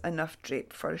has enough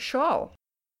drape for a shawl.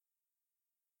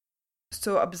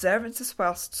 So observances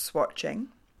whilst swatching.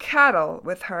 Carol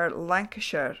with her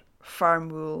Lancashire Farm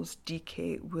Wools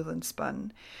DK woolen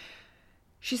spun.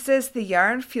 She says the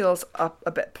yarn feels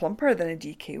a bit plumper than a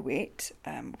DK weight,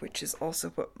 which is also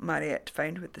what Mariette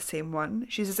found with the same one.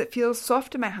 She says it feels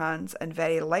soft in my hands and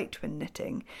very light when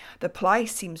knitting. The ply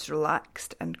seems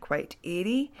relaxed and quite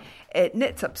airy. It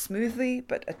knits up smoothly,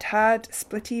 but a tad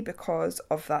splitty because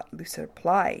of that looser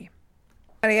ply.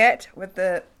 Mariette with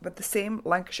the same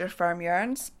Lancashire Farm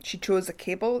yarns. She chose a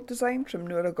cable design from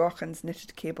Nora Gochan's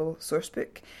Knitted Cable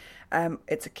sourcebook.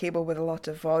 It's a cable with a lot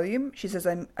of volume. She says,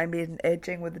 I made an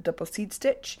edging with a double seed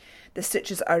stitch. The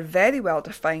stitches are very well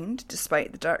defined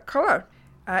despite the dark colour.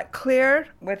 Claire,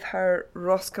 with her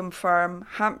Roscombe Farm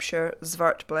Hampshire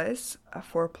Zwartbles, a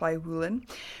 4-ply woolen,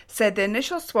 said the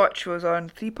initial swatch was on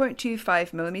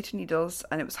 3.25mm needles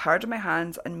and it was hard on my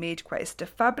hands and made quite a stiff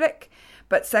fabric,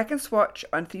 but second swatch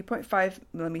on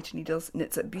 3.5mm needles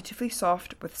knits it beautifully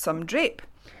soft with some drape.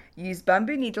 Used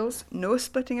bamboo needles, no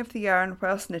splitting of the yarn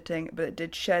whilst knitting, but it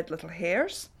did shed little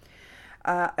hairs.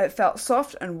 It felt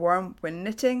soft and warm when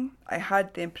knitting. I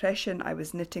had the impression I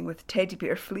was knitting with teddy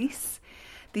bear fleece.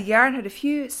 The yarn had a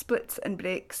few splits and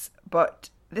breaks, but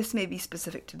this may be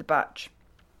specific to the batch.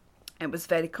 It was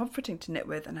very comforting to knit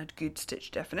with and had good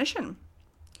stitch definition.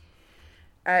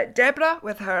 Deborah,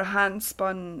 with her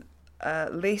hand-spun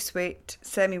lace weight,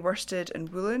 semi-worsted and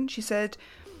woolen, she said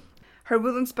her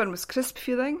woolen spun was crisp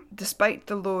feeling, despite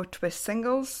the low twist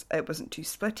singles. It wasn't too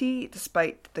splitty,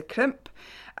 despite the crimp,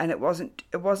 and it wasn't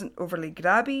overly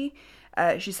grabby.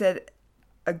 She said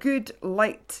a good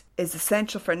light is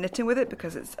essential for knitting with it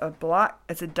because it's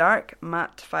a dark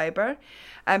matte fibre.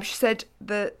 She said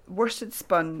the worsted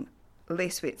spun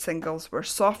lace weight singles were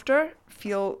softer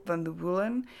feel than the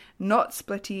woolen, not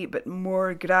splitty but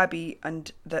more grabby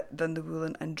than the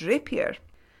woolen and drapier.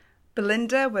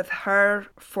 Belinda, with her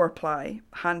 4-ply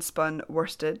hand spun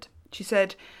worsted, she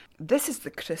said, "This is the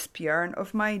crisp yarn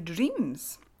of my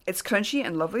dreams. It's crunchy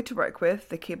and lovely to work with.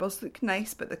 The cables look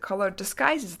nice, but the colour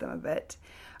disguises them a bit.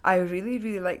 I really,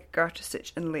 really like garter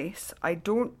stitch and lace. I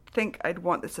don't think I'd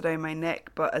want this around my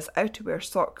neck, but as outerwear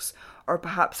socks or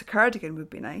perhaps a cardigan would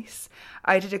be nice.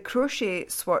 I did a crochet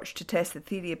swatch to test the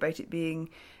theory about it being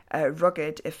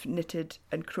rugged if knitted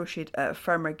and crocheted at a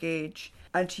firmer gauge,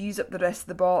 and to use up the rest of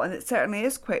the ball, and it certainly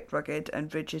is quite rugged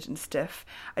and rigid and stiff.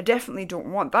 I definitely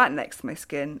don't want that next to my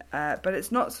skin, but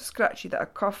it's not so scratchy that a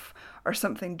cuff or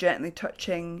something gently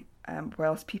touching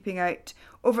whilst peeping out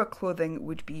over clothing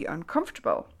would be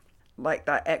uncomfortable. Like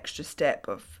that extra step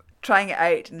of trying it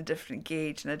out in a different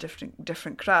gauge and a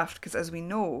different craft, because as we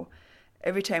know,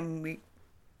 every time we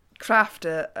craft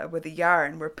with a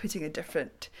yarn, we're putting a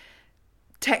different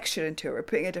texture into it. We're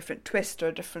putting a different twist or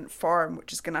a different form,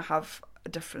 which is going to have a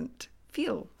different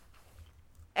feel.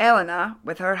 Elena,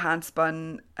 with her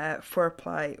hand-spun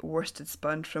 4-ply worsted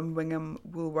spun from Wingham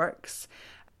Woolworks,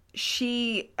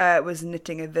 she was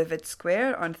knitting a vivid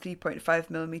square on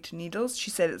 3.5mm needles. She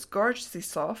said it's gorgeously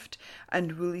soft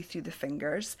and woolly through the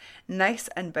fingers, nice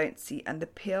and bouncy, and the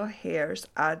pale hairs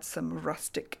add some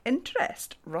rustic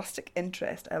interest. Rustic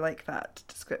interest, I like that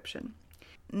description.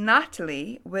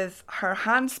 Natalie, with her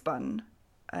hand-spun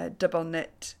double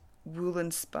knit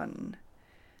woolen spun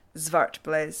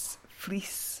Zwartbles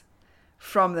fleece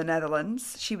from the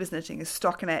Netherlands, she was knitting a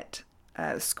stockinette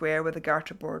square with a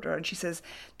garter border, and she says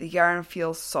the yarn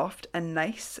feels soft and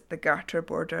nice. The garter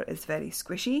border is very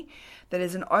squishy. There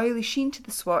is an oily sheen to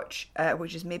the swatch,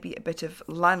 which is maybe a bit of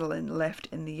lanolin left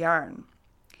in the yarn.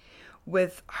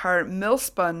 With her mill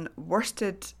spun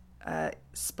worsted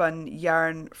spun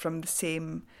yarn from the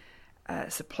same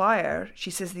supplier,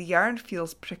 she says the yarn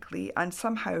feels prickly and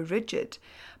somehow rigid,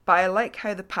 but I like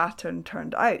how the pattern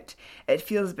turned out. It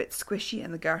feels a bit squishy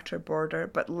in the garter border,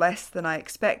 but less than I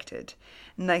expected.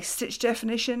 Nice stitch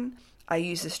definition. I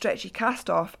used a stretchy cast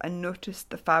off and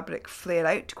noticed the fabric flare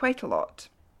out quite a lot.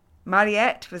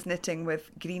 Mariette was knitting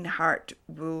with Green Heart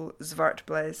Wool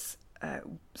Zwartbles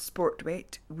sport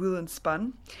weight woolen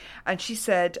spun, and she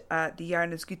said the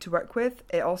yarn is good to work with.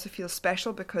 It also feels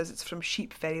special because it's from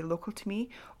sheep very local to me,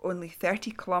 only 30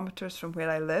 kilometres from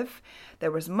where I live. There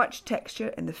was much texture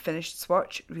in the finished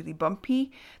swatch, really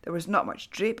bumpy. There was not much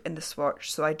drape in the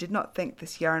swatch, so I did not think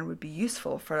this yarn would be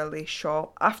useful for a lace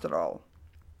shawl after all.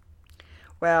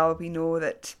 Well, we know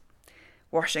that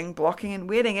washing, blocking and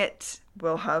wearing it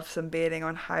will have some bearing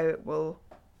on how it will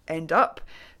end up.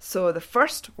 So the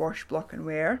first wash, block and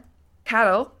wear,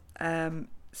 Carol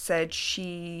said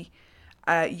she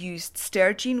used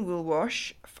Sturgeon wool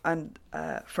wash and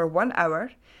for 1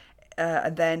 hour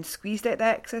and then squeezed out the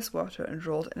excess water and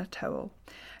rolled it in a towel.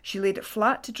 She laid it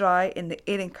flat to dry in the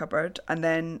airing cupboard, and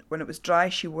then when it was dry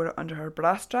she wore it under her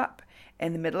bra strap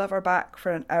in the middle of her back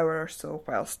for an hour or so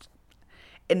whilst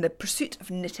in the pursuit of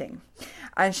knitting.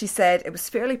 And she said it was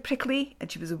fairly prickly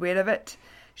and she was aware of it.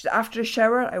 She said, after a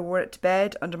shower, I wore it to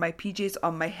bed under my PJs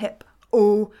on my hip.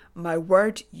 Oh my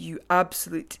word, you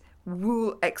absolute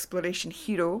wool exploration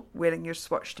hero, wearing your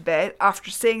swatch to bed. After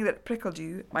saying that it prickled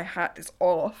you, my hat is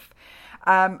off.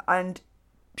 And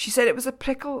she said it was a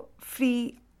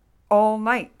prickle-free all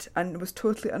night and was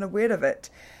totally unaware of it.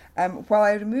 While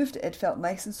I removed it, it felt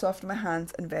nice and soft in my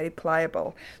hands and very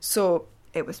pliable. So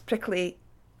it was prickly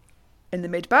in the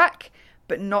mid-back,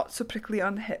 but not so prickly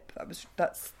on the hip.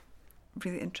 That's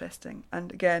really interesting.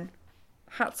 And again,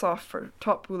 Hats off for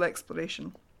top wool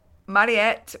exploration.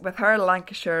 Mariette, with her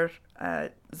Lancashire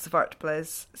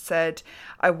Zwartbles, said,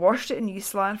 I washed it in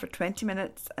Eucelan for 20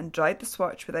 minutes and dried the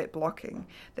swatch without blocking.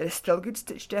 There is still good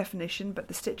stitch definition, but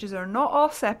the stitches are not all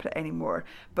separate anymore,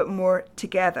 but more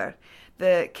together.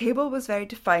 The cable was very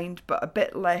defined, but a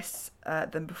bit less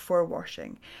than before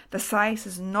washing. The size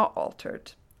has not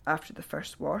altered after the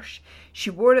first wash. She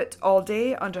wore it all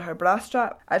day under her bra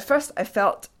strap. At first I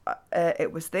felt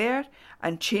it was there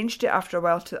and changed it after a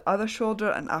while to the other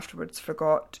shoulder, and afterwards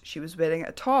forgot she was wearing it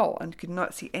at all and could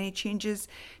not see any changes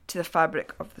to the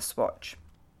fabric of the swatch.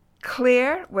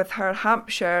 Claire, with her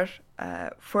Hampshire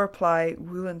 4-ply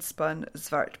woolen spun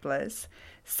Zwartbles,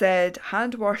 said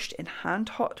hand washed in hand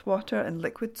hot water and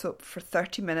liquid soap for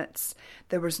 30 minutes.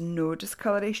 There was no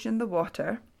discoloration in the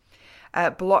water.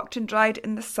 Blocked and dried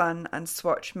in the sun, and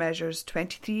swatch measures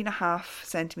 23.5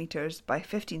 centimetres by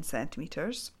 15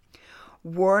 centimetres.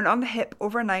 Worn on the hip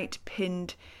overnight,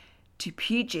 pinned to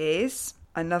PJs,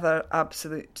 another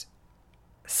absolute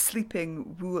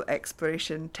sleeping wool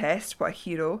exploration test. What a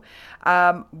hero.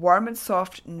 Warm and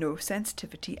soft, no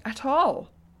sensitivity at all.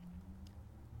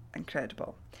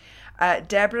 Incredible.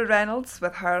 Deborah Reynolds,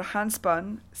 with her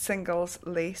hand-spun, singles,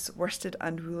 lace, worsted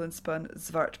and woolen spun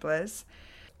Zwartbles.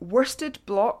 Worsted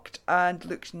blocked and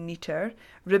looked neater.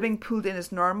 Ribbing pulled in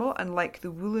as normal, unlike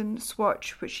the woolen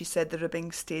swatch, which she said the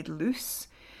ribbing stayed loose.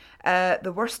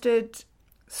 The worsted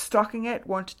stocking it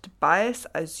wanted to bias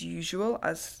as usual,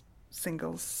 as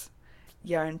singles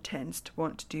yarn tends to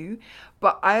want to do,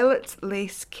 but eyelets,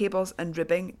 lace, cables and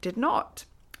ribbing did not,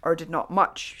 or did not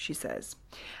much, she says.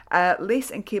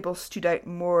 Lace and cables stood out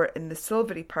more in the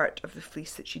silvery part of the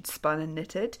fleece that she'd spun and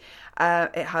knitted.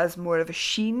 It has more of a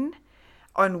sheen.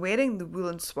 On wearing the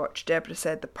woolen swatch, Deborah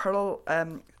said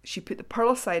she put the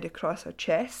purl side across her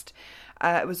chest.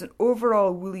 It was an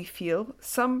overall woolly feel,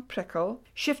 some prickle,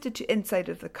 shifted to inside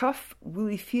of the cuff,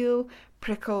 woolly feel,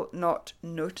 prickle not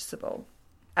noticeable.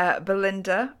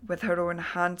 Belinda, with her own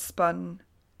hand-spun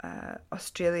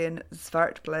Australian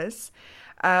Zwartbles,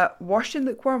 washed in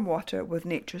lukewarm water with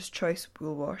Nature's Choice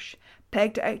wool wash,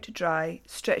 pegged it out to dry,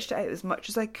 stretched it out as much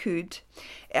as I could.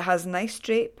 It has nice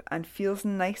drape and feels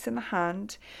nice in the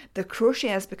hand. The crochet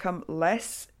has become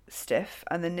less stiff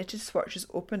and the knitted swatches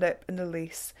opened up in the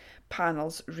lace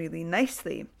panels really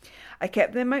nicely. I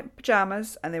kept them in my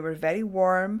pyjamas and they were very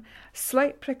warm,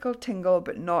 slight prickle tingle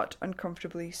but not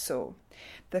uncomfortably so.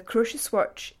 The crochet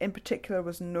swatch in particular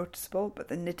was noticeable, but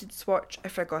the knitted swatch, I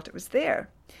forgot it was there.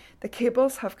 The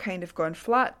cables have kind of gone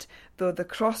flat, though the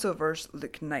crossovers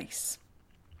look nice.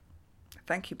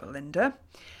 Thank you, Belinda.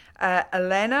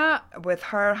 Elena, with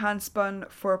her hand-spun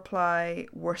 4-ply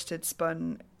worsted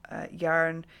spun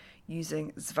yarn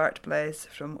using Zwartbles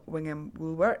from Wingham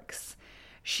Woolworks.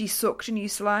 She soaked in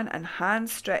Eucelan and hand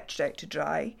stretched out to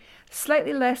dry,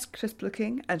 slightly less crisp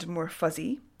looking and more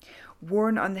fuzzy.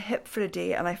 Worn on the hip for a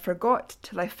day, and I forgot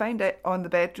till I found out on the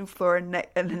bedroom floor in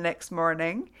the next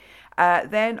morning.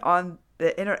 Then on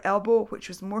the inner elbow, which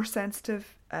was more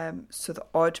sensitive, so the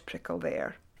odd prickle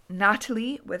there.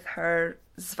 Natalie, with her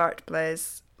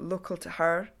Zwartbles, local to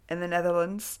her in the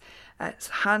Netherlands, it's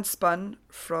hand spun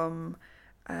from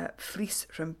fleece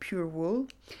from pure wool.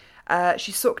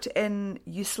 She soaked it in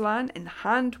Eucelan in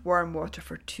hand warm water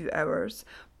for 2 hours,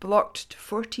 blocked to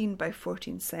 14 by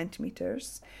 14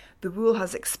 centimetres. The wool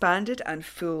has expanded and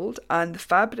fulled, and the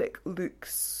fabric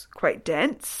looks quite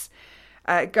dense.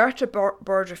 Garter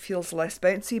border feels less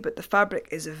bouncy, but the fabric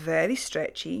is very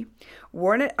stretchy.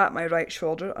 Worn it at my right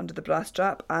shoulder under the bra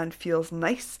strap and feels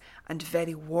nice and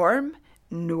very warm.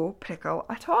 No prickle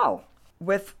at all.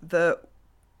 With the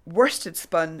worsted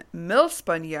spun, mill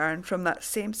spun yarn from that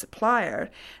same supplier,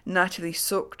 Natalie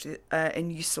soaked in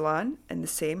Eucelan in the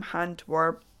same hand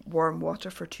warm water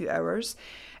for 2 hours.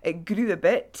 It grew a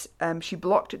bit. She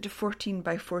blocked it to 14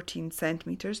 by 14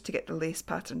 centimetres to get the lace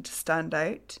pattern to stand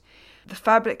out. The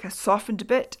fabric has softened a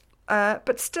bit,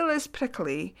 but still is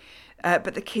prickly,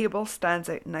 but the cable stands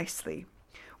out nicely.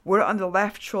 Wore it on the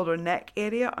left shoulder neck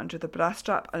area under the bra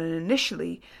strap, and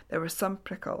initially there was some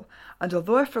prickle. And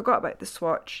although I forgot about the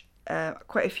swatch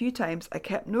quite a few times, I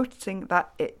kept noticing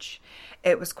that itch.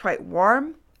 It was quite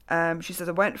warm. She says,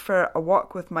 I went for a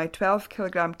walk with my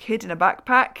 12-kilogram kid in a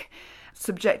backpack,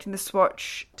 subjecting the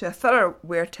swatch to a thorough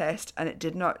wear test, and it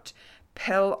did not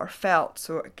pill or felt.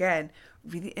 So again,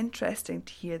 really interesting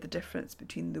to hear the difference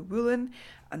between the woolen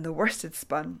and the worsted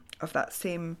spun of that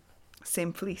same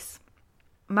fleece.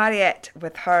 Mariette,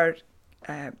 with her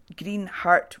green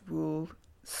heart wool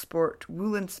sport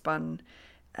woolen spun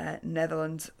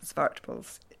Netherlands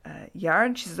Zwartbles,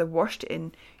 yarn. She says, I washed it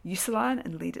in Eucalan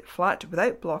and laid it flat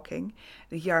without blocking.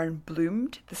 The yarn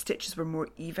bloomed, the stitches were more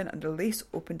even and the lace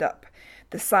opened up.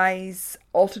 The size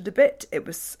altered a bit. It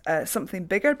was something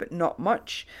bigger, but not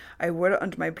much. I wore it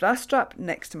under my bra strap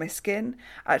next to my skin.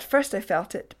 At first I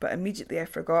felt it, but immediately I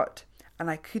forgot, and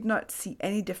I could not see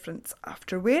any difference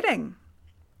after wearing.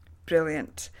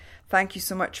 Brilliant. Thank you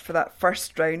so much for that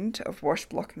first round of wash,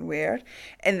 block and wear.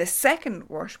 In the second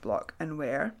wash, block and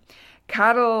wear,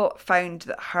 Carol found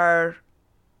that her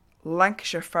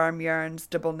Lancashire Farm Yarns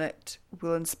double knit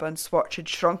woolen spun swatch had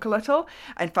shrunk a little.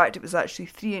 In fact, it was actually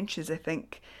 3 inches, I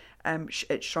think.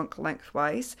 It shrunk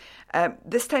lengthwise.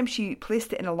 This time she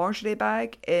placed it in a lingerie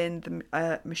bag in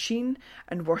the machine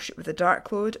and washed it with a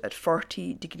dark load at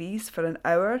 40 degrees for an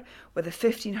hour with a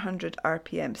 1500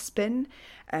 RPM spin.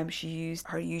 She used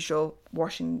her usual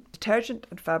washing detergent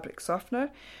and fabric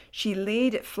softener. She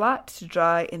laid it flat to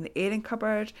dry in the airing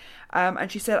cupboard,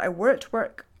 and she said, I wore it to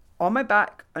work on my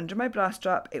back under my bra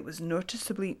strap. It was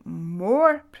noticeably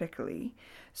more prickly,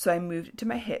 so I moved it to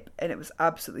my hip and it was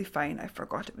absolutely fine. I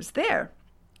forgot it was there.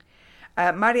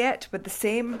 Mariette with the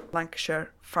same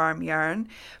Lancashire Farm yarn.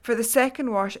 For the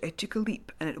second wash, I took a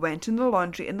leap and it went in the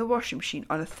laundry in the washing machine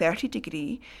on a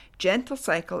 30-degree gentle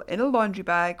cycle in a laundry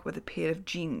bag with a pair of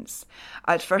jeans.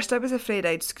 At first I was afraid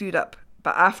I'd screwed up,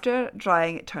 but after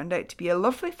drying it turned out to be a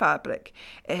lovely fabric.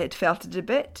 It had felted a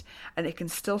bit and it can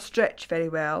still stretch very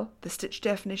well. The stitch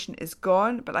definition is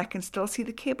gone, but I can still see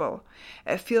the cable.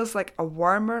 It feels like a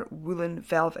warmer woolen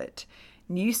velvet.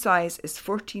 New size is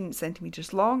 14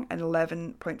 centimetres long and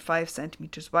 11.5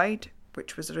 centimetres wide,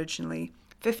 which was originally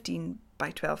 15 by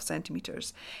 12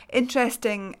 centimetres.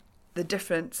 Interesting, the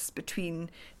difference between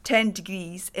 10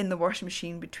 degrees in the washing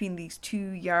machine between these two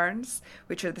yarns,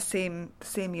 which are the same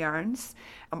yarns.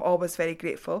 I'm always very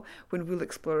grateful when wool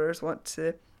explorers want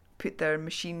to put their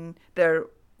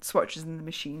swatches in the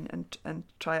machine and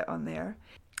try it on there.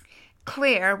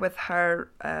 Claire with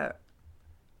her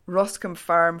Roscombe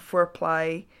Farm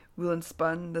 4-ply woolen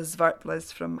spun, the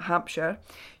Zwartbles from Hampshire,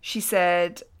 she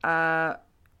said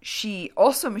she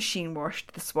also machine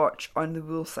washed the swatch on the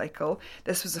wool cycle.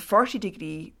 This was a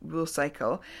 40-degree wool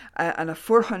cycle and a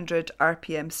 400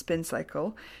 RPM spin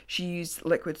cycle. She used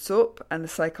liquid soap and the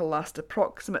cycle lasted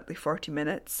approximately 40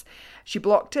 minutes. She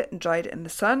blocked it and dried it in the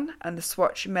sun, and the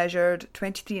swatch measured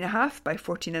 23.5 by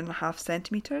 14.5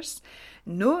 centimetres.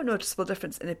 No noticeable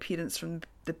difference in appearance from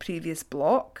the previous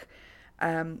block.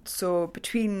 So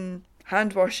between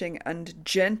hand washing and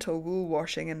gentle wool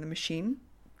washing in the machine,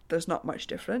 there's not much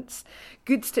difference.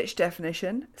 Good stitch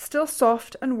definition, still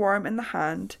soft and warm in the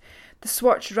hand. The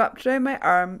swatch wrapped around my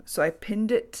arm, so I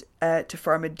pinned it to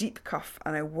form a deep cuff,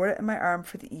 and I wore it in my arm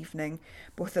for the evening,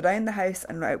 both around the house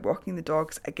and out walking the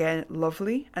dogs. Again,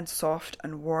 lovely and soft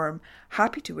and warm.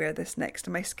 Happy to wear this next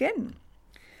to my skin.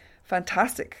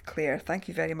 Fantastic, Claire. Thank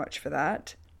you very much for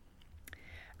that.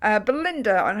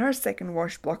 Belinda, on her second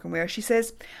wash, block and wear, she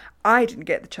says, I didn't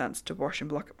get the chance to wash and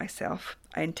block it myself.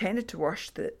 I intended to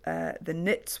wash the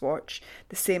knit swatch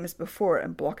the same as before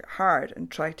and block it hard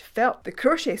and try to felt the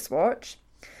crochet swatch.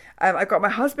 I got my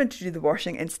husband to do the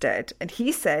washing instead, and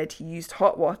he said he used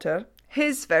hot water.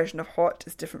 His version of hot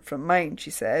is different from mine, she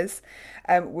says.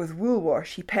 With wool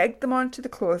wash, he pegged them onto the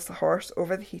clothes horse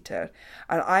over the heater,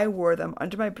 and I wore them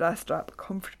under my bra strap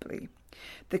comfortably.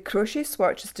 The crochet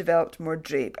swatch has developed more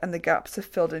drape and the gaps have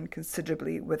filled in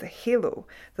considerably with a halo,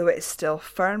 though it is still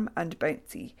firm and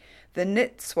bouncy. The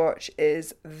knit swatch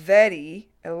is very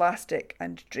elastic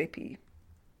and drapey.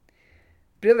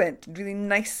 Brilliant. Really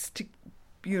nice to,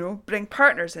 bring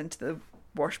partners into the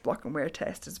wash, block and wear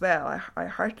test as well. I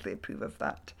heartily approve of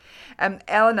that.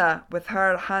 Elena with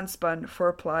her hand spun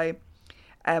 4-ply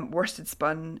worsted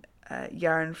spun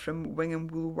yarn from Wingham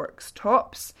Wool Works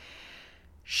tops.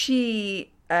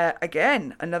 She,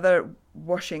 again, another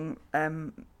washing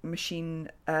machine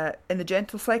in the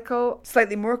gentle cycle,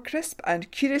 slightly more crisp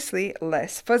and curiously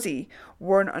less fuzzy.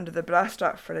 Worn under the bra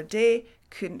strap for a day,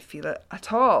 couldn't feel it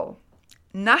at all.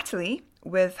 Natalie,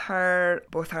 with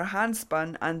both her hand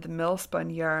spun and the mill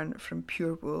spun yarn from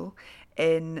Pure Wool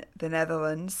in the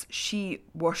Netherlands, she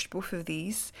washed both of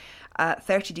these at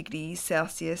 30 degrees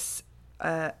Celsius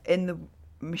in the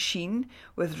machine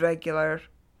with regular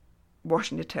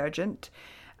washing detergent.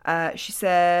 She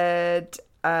said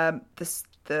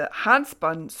the hand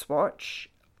spun swatch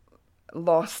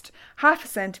lost 0.5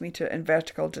 centimetre in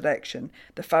vertical direction.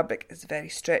 The fabric is very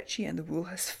stretchy and the wool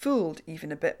has fulled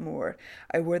even a bit more.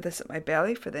 I wore this at my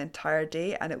belly for the entire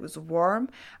day and it was warm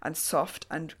and soft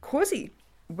and cosy.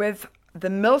 With the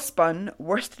mill spun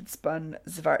worsted spun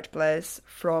Zwartbles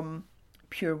from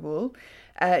pure wool.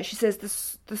 She says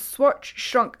the swatch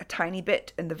shrunk a tiny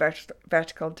bit in the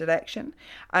vertical direction,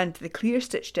 and the clear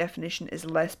stitch definition is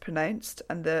less pronounced,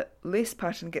 and the lace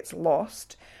pattern gets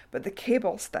lost, but the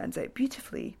cable stands out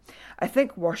beautifully. I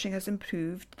think washing has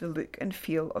improved the look and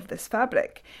feel of this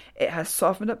fabric. It has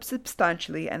softened up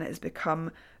substantially, and it has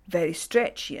become very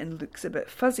stretchy and looks a bit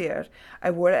fuzzier.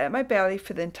 I wore it at my belly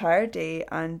for the entire day,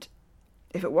 and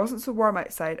if it wasn't so warm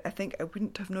outside, I think I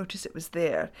wouldn't have noticed it was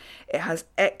there. It has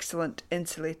excellent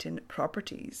insulating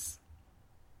properties.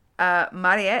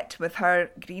 Mariette, with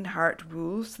her Green Heart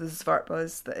wool, so the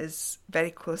Zwartbles that is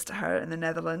very close to her in the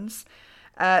Netherlands.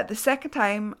 The second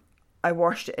time I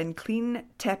washed it in clean,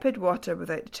 tepid water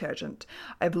without detergent.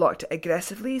 I blocked it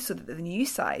aggressively so that the new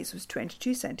size was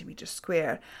 22 centimetres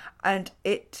square, and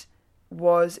it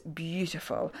was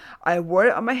beautiful. I wore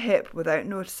it on my hip without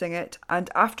noticing it, and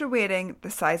after wearing,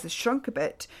 the size has shrunk a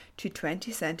bit to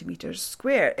 20 centimetres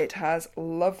square. It has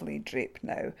lovely drape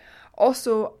now.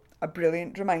 Also, a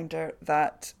brilliant reminder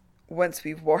that once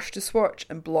we've washed a swatch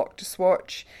and blocked a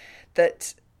swatch,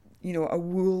 that, you know, a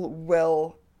wool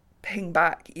will ping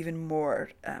back even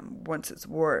more once it's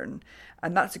worn,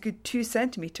 and that's a good 2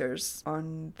 centimetres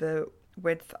on the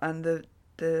width and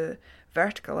the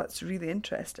vertical. That's really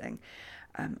interesting,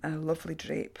 and a lovely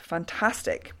drape.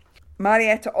 Fantastic.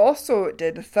 Marietta also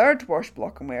did a third wash,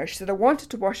 block and wear. She said, I wanted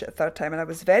to wash it a third time, and I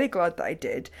was very glad that I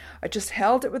did. I just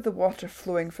held it with the water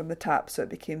flowing from the tap so it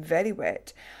became very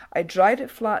wet. I dried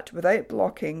it flat without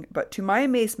blocking, but to my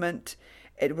amazement,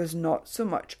 it was not so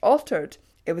much altered.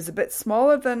 It was a bit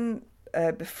smaller than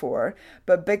before,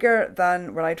 but bigger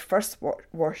than when I'd first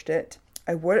washed it.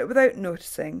 I wore it without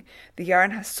noticing. The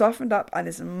yarn has softened up and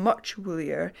is much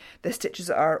woolier. The stitches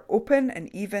are open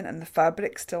and even, and the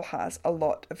fabric still has a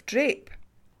lot of drape.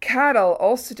 Carol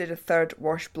also did a third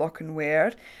wash, block and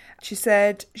wear. She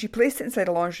said she placed it inside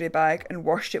a lingerie bag and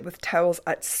washed it with towels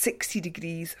at 60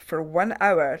 degrees for 1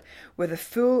 hour with a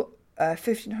full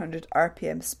 1500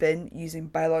 RPM spin using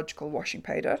biological washing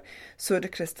powder, soda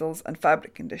crystals and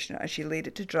fabric conditioner, and she laid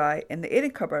it to dry in the airing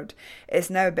cupboard. It is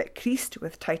now a bit creased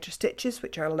with tighter stitches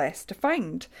which are less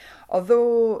defined.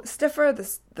 Although stiffer,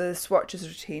 the swatches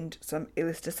retained some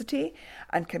elasticity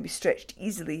and can be stretched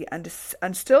easily and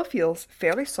still feels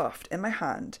fairly soft in my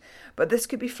hand, but this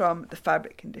could be from the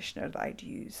fabric conditioner that I'd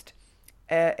used.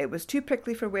 It was too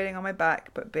prickly for wearing on my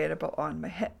back but bearable on my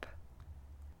hip.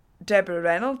 Deborah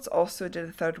Reynolds also did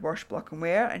a third wash, block and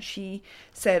wear, and she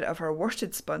said of her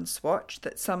worsted spun swatch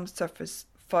that some surface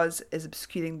fuzz is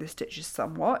obscuring the stitches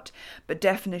somewhat, but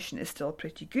definition is still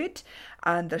pretty good,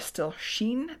 and there's still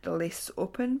sheen. The lace is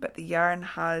open, but the yarn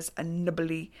has a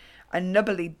nubbly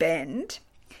bend.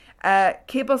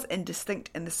 Cables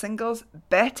indistinct in the singles,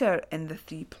 better in the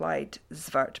 3-plied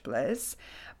Zwartbles.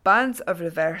 Bands of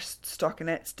reversed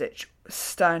stockinette stitch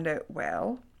stand out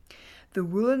well. The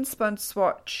woolen spun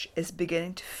swatch is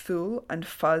beginning to full and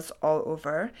fuzz all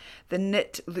over. The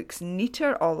knit looks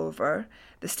neater all over.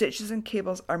 The stitches and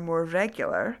cables are more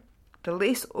regular. The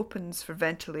lace opens for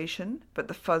ventilation, but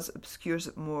the fuzz obscures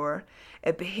it more.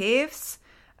 It behaves,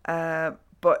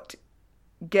 but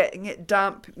getting it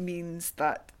damp means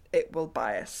that it will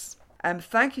bias.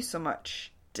 Thank you so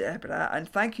much, Deborah, and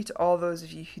thank you to all those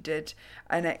of you who did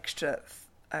an extra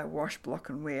wash, block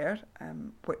and wear,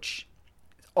 which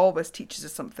always teaches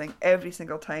us something every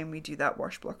single time we do that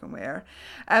wash, block and wear.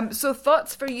 So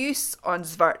thoughts for use on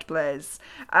Zwartbles.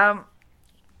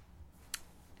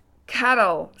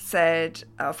 Carol said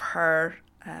of her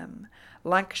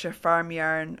Lancashire farm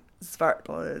yarn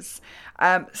Zwartbles,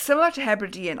 similar to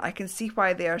Hebridean, I can see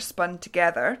why they are spun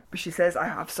together. She says, I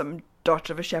have some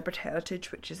Daughter of a Shepherd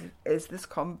heritage, which is this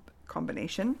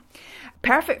combination.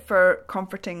 Perfect for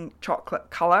comforting chocolate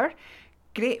colour.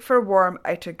 Great for warm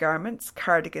outer garments,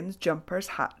 cardigans, jumpers,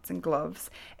 hats and gloves.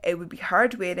 It would be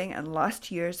hard wearing and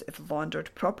last years if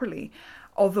laundered properly.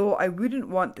 Although I wouldn't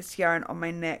want this yarn on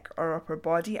my neck or upper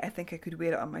body, I think I could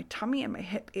wear it on my tummy and my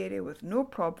hip area with no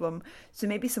problem. So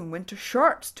maybe some winter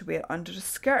shorts to wear under a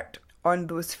skirt on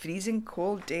those freezing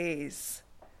cold days.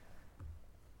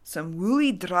 Some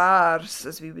woolly drars,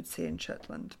 as we would say in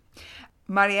Shetland.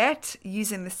 Mariette,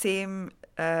 using the same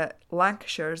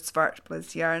Lancashire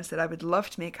Zwartbles yarn, said, I would love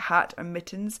to make a hat or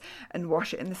mittens and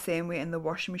wash it in the same way in the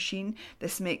washing machine.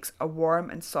 This makes a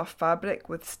warm and soft fabric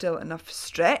with still enough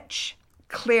stretch.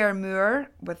 Claire Moore,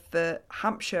 with the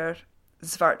Hampshire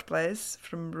Zwartbles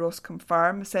from Roscombe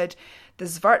Farm, said, the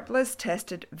Zwartbles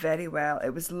tested very well.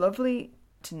 It was lovely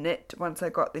to knit once I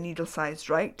got the needle size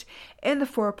right. In the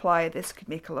 4-ply, this could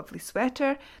make a lovely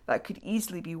sweater that could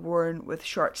easily be worn with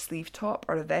short sleeve top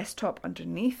or a vest top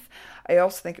underneath. I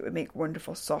also think it would make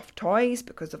wonderful soft toys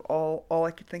because of all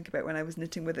I could think about when I was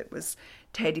knitting with it was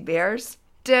teddy bears.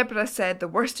 Deborah said the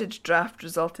worsted draft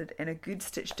resulted in a good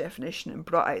stitch definition and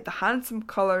brought out the handsome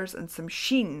colours and some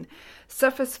sheen.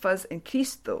 Surface fuzz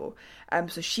increased though,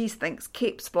 so she thinks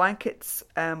capes, blankets,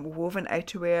 woven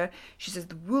outerwear. She says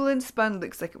the woolen spun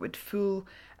looks like it would fool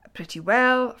pretty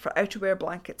well for outerwear,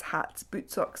 blankets, hats,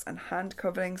 boot socks and hand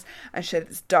coverings, and she said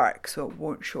it's dark so it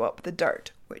won't show up the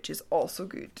dirt, which is also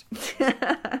good.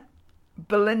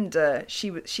 Belinda,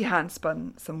 she hand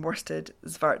spun some worsted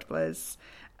Zwartbles.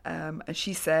 And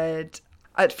she said,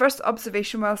 at first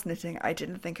observation whilst knitting, I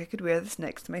didn't think I could wear this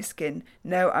next to my skin.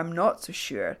 Now I'm not so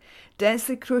sure.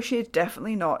 Densely crocheted,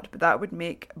 definitely not, but that would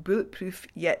make bulletproof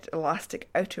yet elastic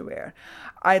outerwear.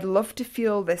 I'd love to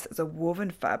feel this as a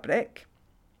woven fabric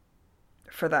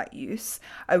for that use.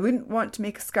 I wouldn't want to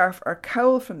make a scarf or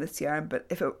cowl from this yarn, but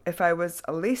if I was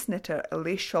a lace knitter, a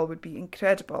lace shawl would be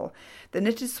incredible. The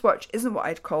knitted swatch isn't what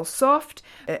I'd call soft.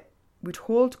 It would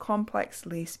hold complex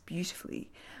lace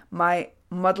beautifully. My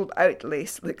muddled out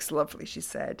lace looks lovely, she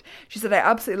said. She said, I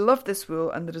absolutely love this wool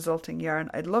and the resulting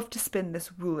yarn. I'd love to spin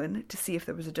this woolen to see if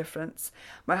there was a difference.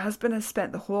 My husband has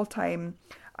spent the whole time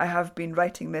I have been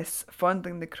writing this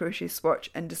fondling the crochet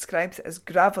swatch and describes it as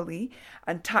gravelly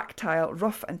and tactile,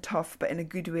 rough and tough, but in a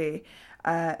good way.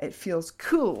 It feels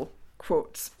cool,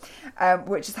 quotes,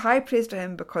 which is high praise for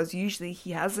him because usually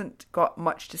he hasn't got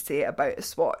much to say about a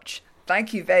swatch.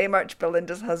 Thank you very much,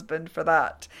 Belinda's husband, for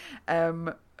that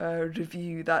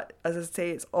review. That, as I say,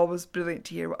 it's always brilliant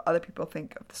to hear what other people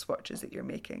think of the swatches that you're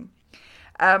making.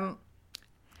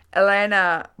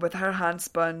 Elena, with her hand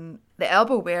spun, the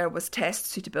elbow wear was test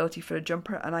suitability for a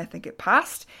jumper and I think it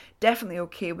passed. Definitely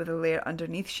okay with a layer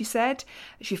underneath, she said.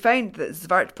 She found that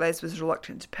Zwartbles was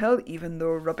reluctant to pill even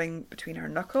though rubbing between her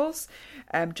knuckles.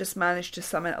 Just managed to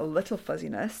summon a little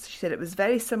fuzziness. She said it was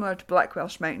very similar to Black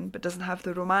Welsh Mountain but doesn't have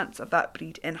the romance of that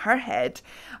breed in her head.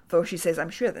 Though she says, I'm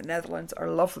sure the Netherlands are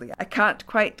lovely. I can't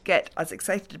quite get as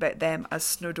excited about them as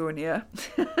Snowdonia.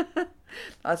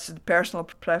 That's the personal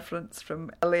preference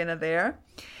from Elena there.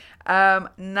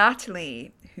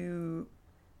 Natalie, who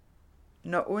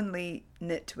not only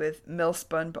knit with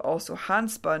mill-spun but also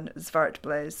hand-spun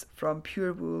Zwartbles from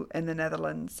Pure Wool in the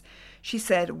Netherlands, she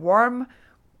said warm,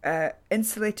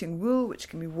 insulating wool which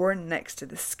can be worn next to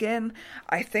the skin.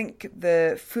 I think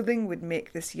the fooling would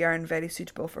make this yarn very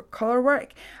suitable for colour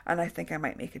work and I think I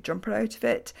might make a jumper out of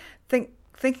it.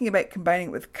 Thinking about combining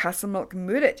it with Castlemilk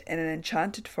Murret in an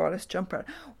Enchanted Forest jumper.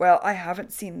 Well, I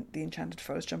haven't seen the Enchanted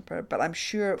Forest jumper, but I'm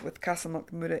sure with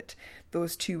Castlemilk Murret,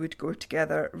 those two would go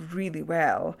together really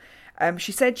well.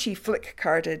 She said she flick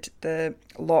carded the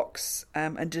locks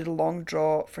and did a long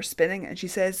draw for spinning, and she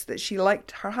says that she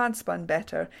liked her hand spun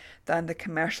better than the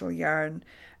commercial yarn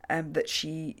that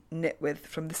she knit with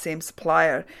from the same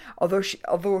supplier. Although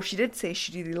she did say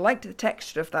she really liked the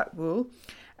texture of that wool,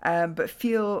 but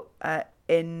feel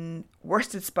in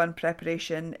worsted spun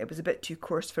preparation it was a bit too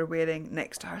coarse for wearing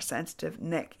next to her sensitive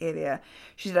neck area.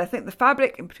 She said, I think the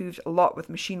fabric improved a lot with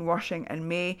machine washing and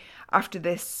may after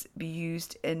this be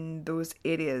used in those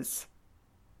areas.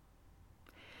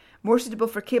 More suitable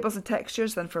for cables and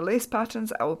textures than for lace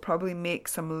patterns. I will probably make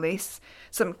some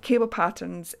cable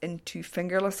patterns into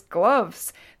fingerless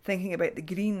gloves, thinking about the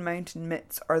Green Mountain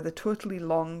mitts or the totally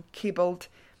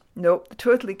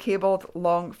cabled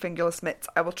long fingerless mitts.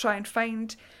 I will try and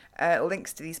find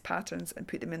links to these patterns and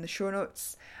put them in the show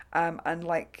notes. And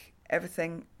like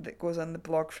everything that goes on the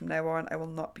blog from now on, I will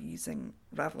not be using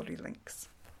Ravelry links.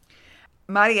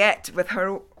 Mariette, with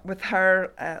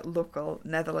her local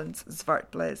Netherlands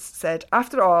Zwartbles, said,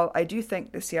 after all, I do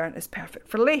think this yarn is perfect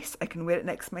for lace. I can wear it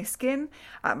next to my skin,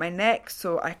 at my neck,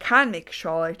 so I can make a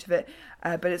shawl out of it,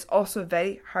 but it's also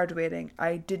very hard wearing.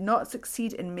 I did not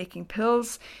succeed in making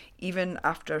pills, even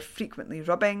after frequently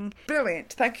rubbing.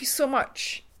 Brilliant. Thank you so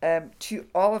much to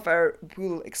all of our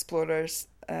wool explorers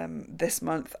this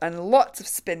month, and lots of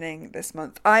spinning this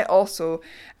month. I also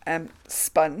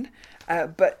spun,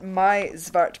 but my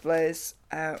Zwartbles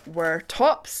were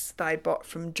tops that I bought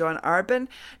from John Arbon.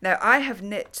 Now, I have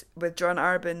knit with John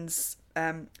Arbon's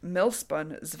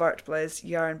mill-spun Zwartbles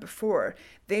yarn before.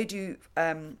 They do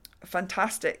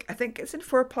fantastic. I think it's in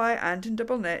 4-ply and in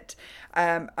double knit,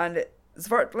 and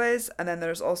Zwartbles, and then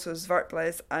there's also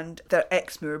Zwartbles and their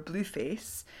Exmoor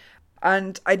Blueface.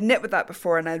 And I'd knit with that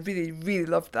before and I really, really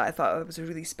loved that. I thought it was a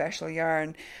really special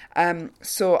yarn.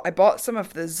 So I bought some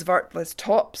of the Zwartbles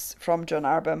tops from John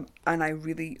Arbon and I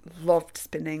really loved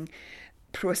spinning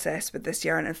process with this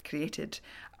yarn. I've created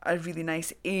a really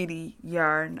nice airy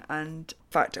yarn, and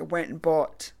in fact I went and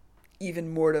bought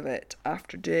even more of it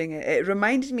after doing it. It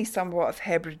reminded me somewhat of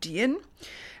Hebridean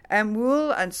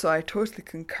wool, and so I totally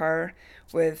concur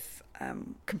with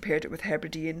compared it with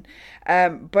Hebridean,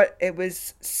 but it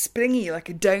was springy, like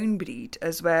a down breed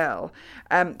as well.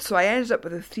 So I ended up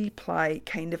with a 3-ply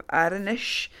kind of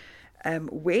Aranish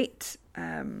weight,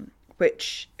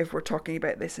 which, if we're talking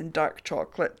about this in dark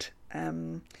chocolate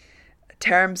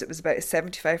terms, it was about a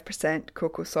 75%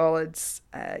 cocoa solids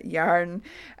yarn,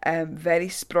 very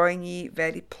springy,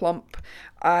 very plump.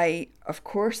 I, of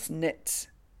course, knit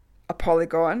a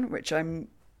polygon, which I'm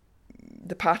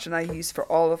the pattern I use for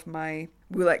all of my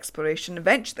wool exploration.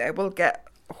 Eventually I will get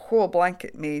a whole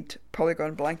blanket made,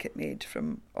 polygon blanket made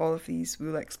from all of these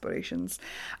wool explorations.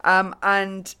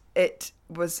 And it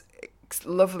was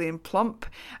lovely and plump.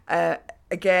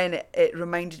 Again, it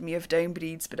reminded me of down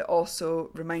breeds, but it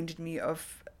also reminded me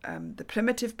of the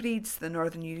primitive breeds, the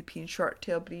Northern European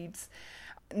short-tail breeds.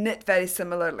 Knit very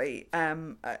similarly.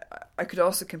 I could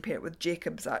also compare it with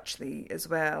Jacobs actually as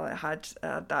well. I had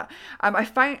that. I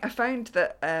found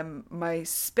that my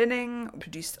spinning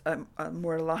produced a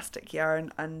more elastic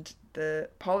yarn, and the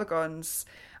polygons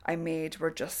I made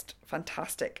were just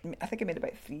fantastic. I think I made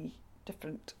about 3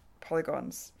 different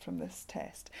polygons from this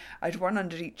test. I had one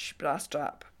under each bra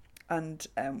strap, and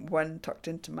one tucked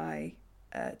into my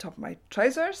top of my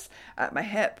trousers at my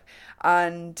hip,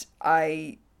 and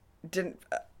I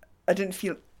didn't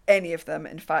feel any of them.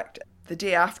 In fact, the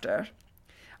day after,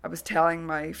 I was telling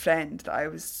my friend that I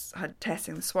had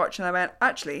testing the swatch, and I went,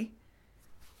 actually,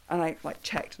 and I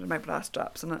checked under my bra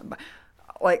straps, and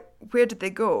where did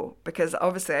they go? Because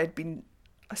obviously I'd been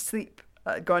asleep,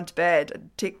 gone to bed,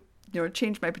 and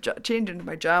changed into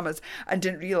my pajamas, and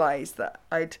didn't realise that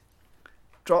I'd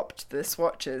dropped the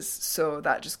swatches. So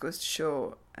that just goes to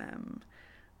show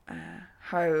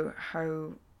how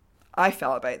I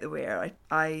felt about the wear.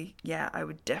 I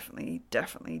would definitely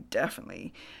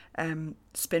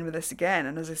spin with this again.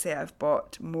 And as I say, I've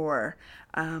bought more.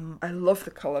 I love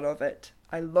the colour of it.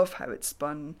 I love how it's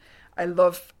spun. I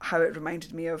love how it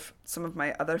reminded me of some of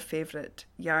my other favourite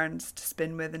yarns to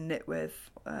spin with and knit with,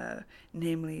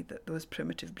 namely those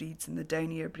primitive breeds and the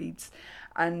downier breeds.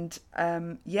 And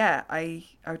I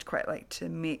would quite like to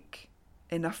make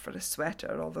enough for a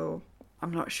sweater, although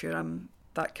I'm not sure I'm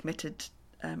that committed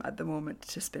at the moment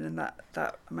to spinning that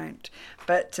amount.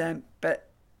 But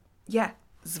yeah,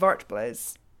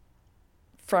 Zwartbles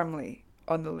firmly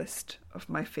on the list of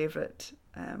my favourite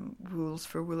wools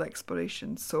for wool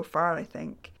exploration so far, I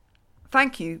think.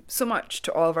 Thank you so much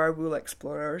to all of our wool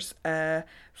explorers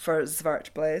for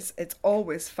Zwartbles. It's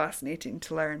always fascinating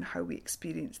to learn how we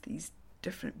experience these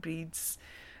different breeds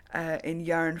in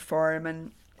yarn form,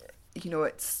 and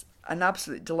it's an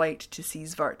absolute delight to see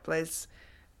Zwartbles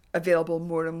available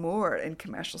more and more in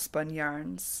commercial spun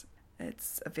yarns.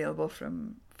 It's available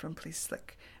from places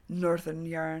like Northern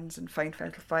Yarns and Fine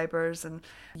Fettle Fibres, and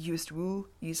Used Wool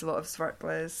use a lot of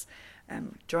Zwartbles.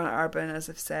 Joanna Arbin, as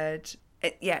I've said.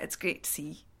 It's great to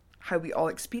see how we all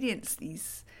experience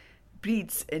these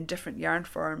breeds in different yarn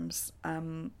forms.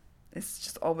 It's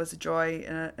just always a joy,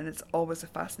 and it's always a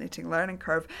fascinating learning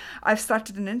curve. I've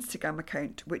started an Instagram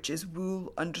account, which is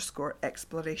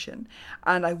wool_exploration,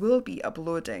 and I will be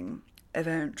uploading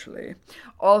eventually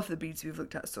all of the breeds we've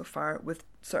looked at so far, with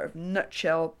sort of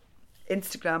nutshell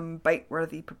Instagram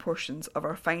bite-worthy proportions of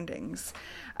our findings.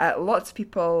 Lots of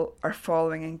people are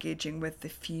following, engaging with the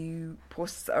few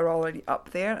posts that are already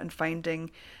up there and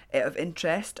finding it of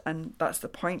interest, and that's the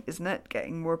point, isn't it?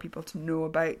 Getting more people to know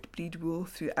about breed wool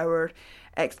through our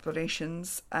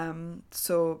explorations.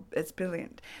 So it's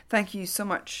brilliant. Thank you so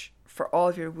much for all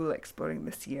of your wool exploring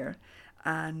this year,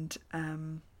 and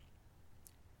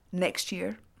next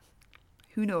year,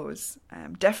 who knows?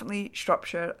 Definitely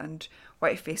Shropshire and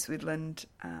Whiteface Woodland.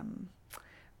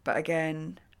 But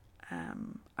again,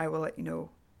 I will let you know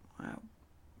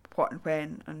what and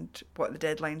when and what the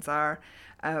deadlines are.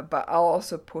 But I'll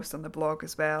also post on the blog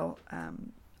as well,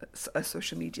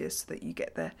 social media, so that you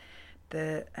get the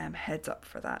heads up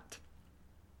for that.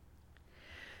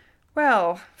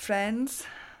 Well, friends,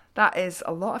 that is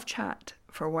a lot of chat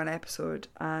for one episode,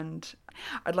 and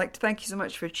I'd like to thank you so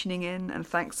much for tuning in, and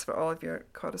thanks for all of your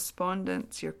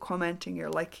correspondence, your commenting, your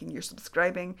liking, your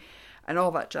subscribing, and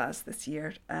all that jazz this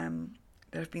year. There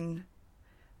have been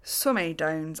so many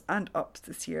downs and ups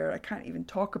this year. I can't even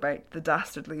talk about the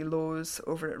dastardly lows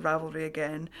over at Ravelry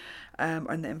again,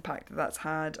 and the impact that's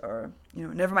had, or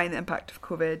never mind the impact of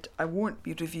COVID. I won't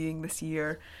be reviewing this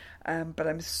year, but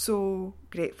I'm so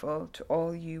grateful to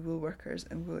all you wool workers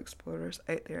and wool explorers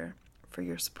out there for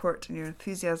your support and your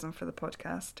enthusiasm for the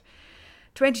podcast.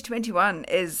 2021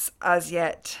 is as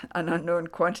yet an unknown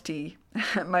quantity.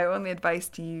 My only advice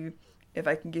to you, if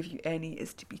I can give you any,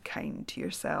 is to be kind to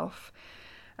yourself.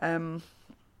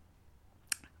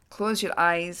 Close your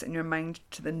eyes and your mind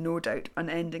to the no doubt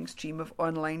unending stream of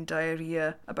online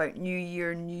diarrhea about New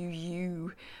Year, New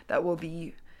You that will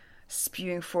be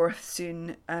spewing forth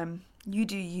soon. You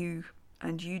do you,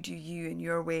 and you do you in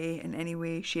your way, in any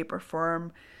way, shape or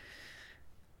form,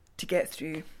 to get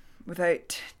through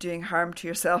without doing harm to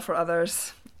yourself or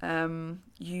others.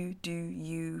 You do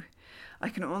you. I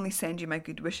can only send you my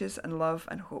good wishes and love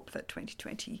and hope that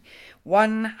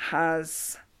 2021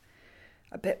 has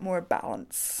a bit more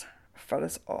balance for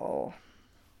us all.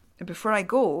 And before I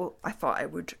go, I thought I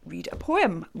would read a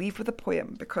poem, leave with a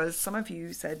poem, because some of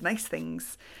you said nice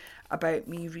things about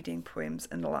me reading poems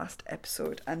in the last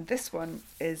episode. And this one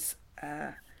is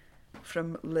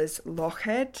from Liz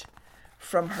Lochhead,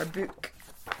 from her book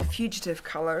Fugitive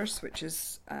Colours, which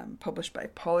is published by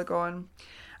Polygon.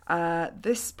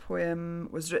 This poem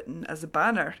was written as a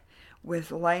banner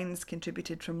with lines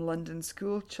contributed from London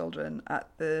school children at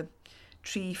the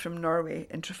Tree from Norway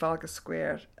in Trafalgar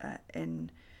Square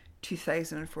in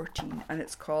 2014, and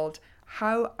it's called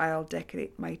How I'll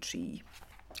Decorate My Tree.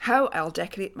 How I'll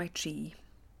Decorate My Tree.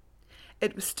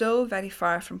 It was still very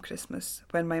far from Christmas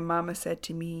when my mama said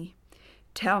to me,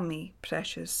 "Tell me,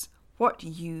 precious, what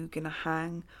you gonna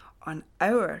hang on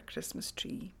our Christmas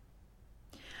tree?"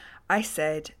 I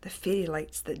said the fairy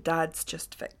lights that Dad's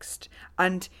just fixed,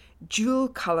 and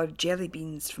jewel-coloured jelly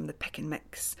beans from the pick and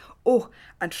mix. Oh,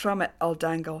 and from it I'll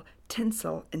dangle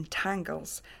tinsel in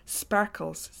tangles,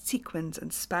 sparkles, sequins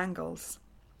and spangles.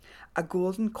 A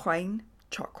golden coin,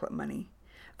 chocolate money,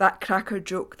 that cracker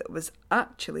joke that was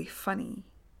actually funny.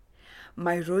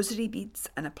 My rosary beads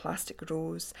and a plastic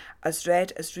rose, as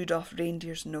red as Rudolph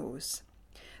Reindeer's nose.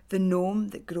 The gnome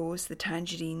that grows the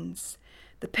tangerines,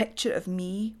 the picture of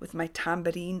me with my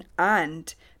tambourine,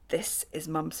 and, this is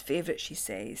Mum's favourite, she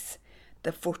says,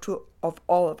 the photo of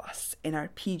all of us in our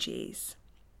PJs.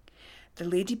 The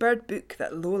Ladybird book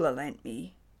that Lola lent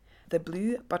me, the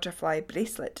blue butterfly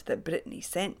bracelet that Brittany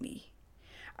sent me,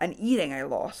 an earring I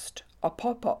lost, a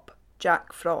pop-up,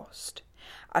 Jack Frost,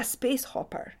 a space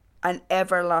hopper, an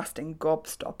everlasting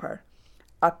gobstopper,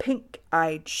 a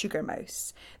pink-eyed sugar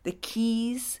mouse, the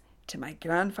keys to my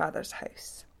grandfather's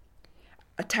house.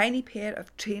 A tiny pair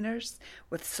of trainers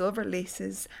with silver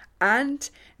laces, and,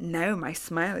 now my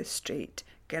smile is straight,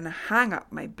 gonna hang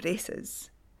up my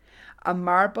braces. A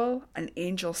marble, an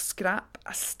angel scrap,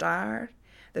 a star,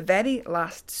 the very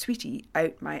last sweetie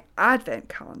out my advent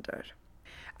calendar.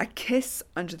 A kiss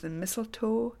under the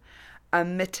mistletoe, a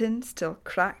mitten still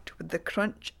cracked with the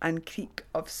crunch and creak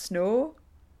of snow.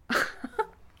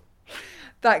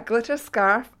 That glitter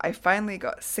scarf I finally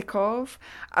got sick of,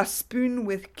 a spoon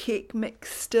with cake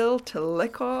mix still to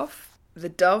lick off, the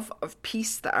dove of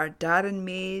peace that our Darren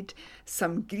made,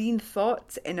 some green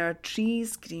thoughts in our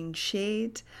tree's green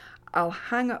shade. I'll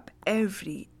hang up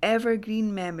every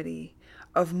evergreen memory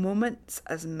of moments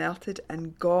as melted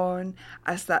and gone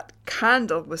as that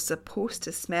candle was supposed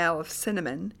to smell of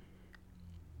cinnamon.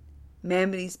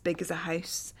 Memories big as a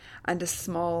house and as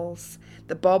smalls,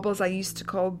 the baubles I used to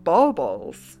call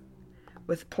baubles.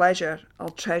 With pleasure I'll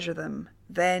treasure them,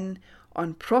 then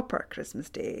on proper Christmas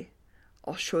Day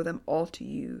I'll show them all to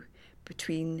you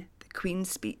between the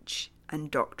Queen's speech and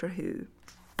Doctor Who.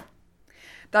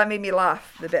 That made me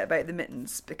laugh, the bit about the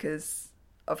mittens, because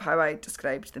of how I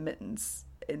described the mittens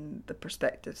in the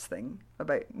perspectives thing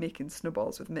about making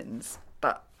snowballs with mittens.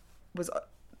 That was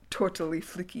totally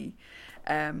fluky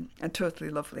and totally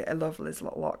lovely. I love Liz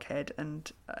Lochhead,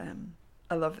 and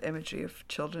I love the imagery of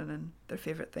children and their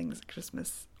favourite things at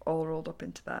Christmas all rolled up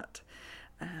into that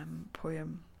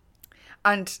poem.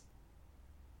 And,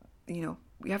 you know,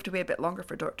 we have to wait a bit longer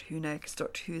for Doctor Who now, because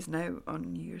Doctor Who is now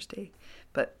on New Year's Day.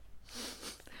 But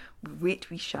wait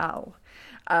we shall.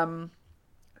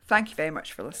 Thank you very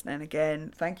much for listening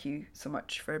again. Thank you so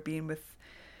much for being with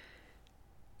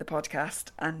the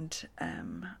podcast, and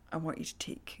I want you to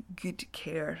take good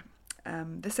care.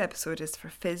 This episode is for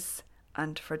Fizz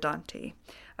and for Dante,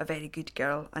 a very good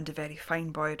girl and a very fine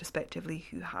boy respectively,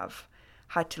 who have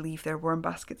had to leave their worm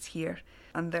baskets here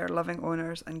and their loving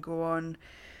owners and go on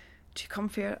to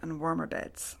comfier and warmer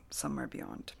beds somewhere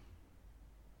beyond.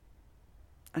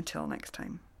 Until next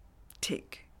time,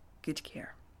 take good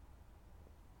care.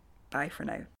 Bye for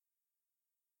now.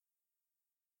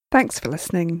 Thanks for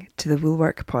listening to the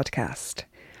Woolwork Podcast.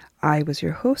 I was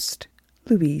your host,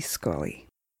 Louise Scully.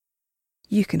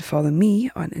 You can follow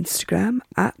me on Instagram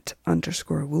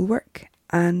 @_Woolwork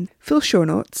And full show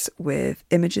notes with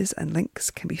images and links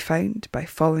can be found by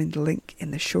following the link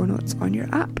in the show notes on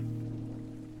your app.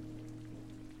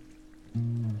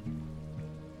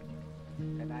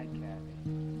 Good night,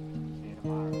 Kathy. See you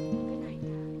tomorrow. Good night,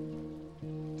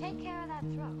 Doc. Take care of that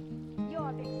throat. You're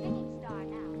a big singing star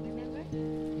now, remember?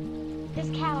 This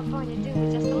California dew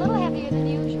is just a little heavier than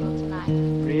usual tonight.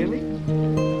 Really?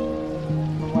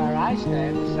 From where I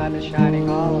stand, the sun is shining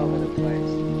all over the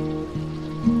place.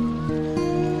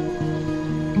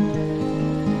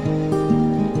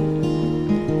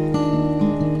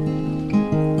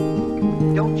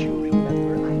 Don't you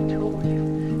remember I told you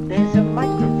there's a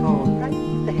microphone right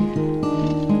there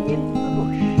in the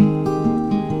bush?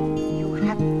 You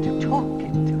have to talk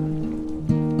into it.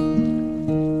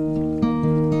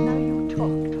 Now you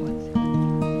talk towards it.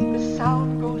 The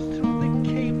sound goes through the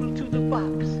cable to the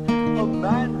box. A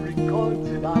man records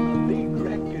it on a big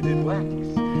record in wax.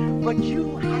 But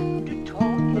you have to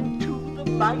talk into the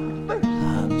mic first.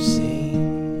 I'm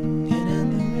singing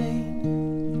in the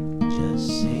rain, just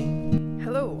sing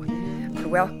Hello, and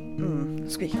welcome.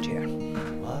 Squeaky chair.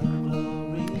 what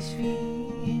glorious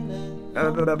feeling.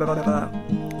 In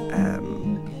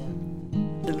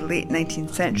the late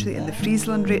 19th century, in the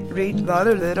Friesland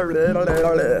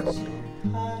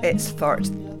it's thart,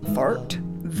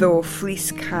 though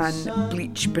fleece can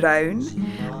bleach brown.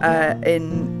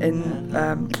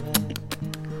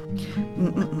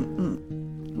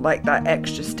 Like that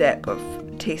extra step of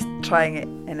trying it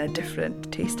in a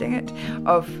different tasting it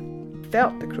of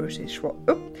felt the crochet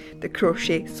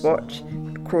swatch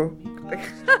and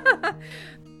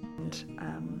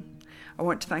I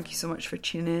want to thank you so much for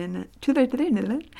tuning in to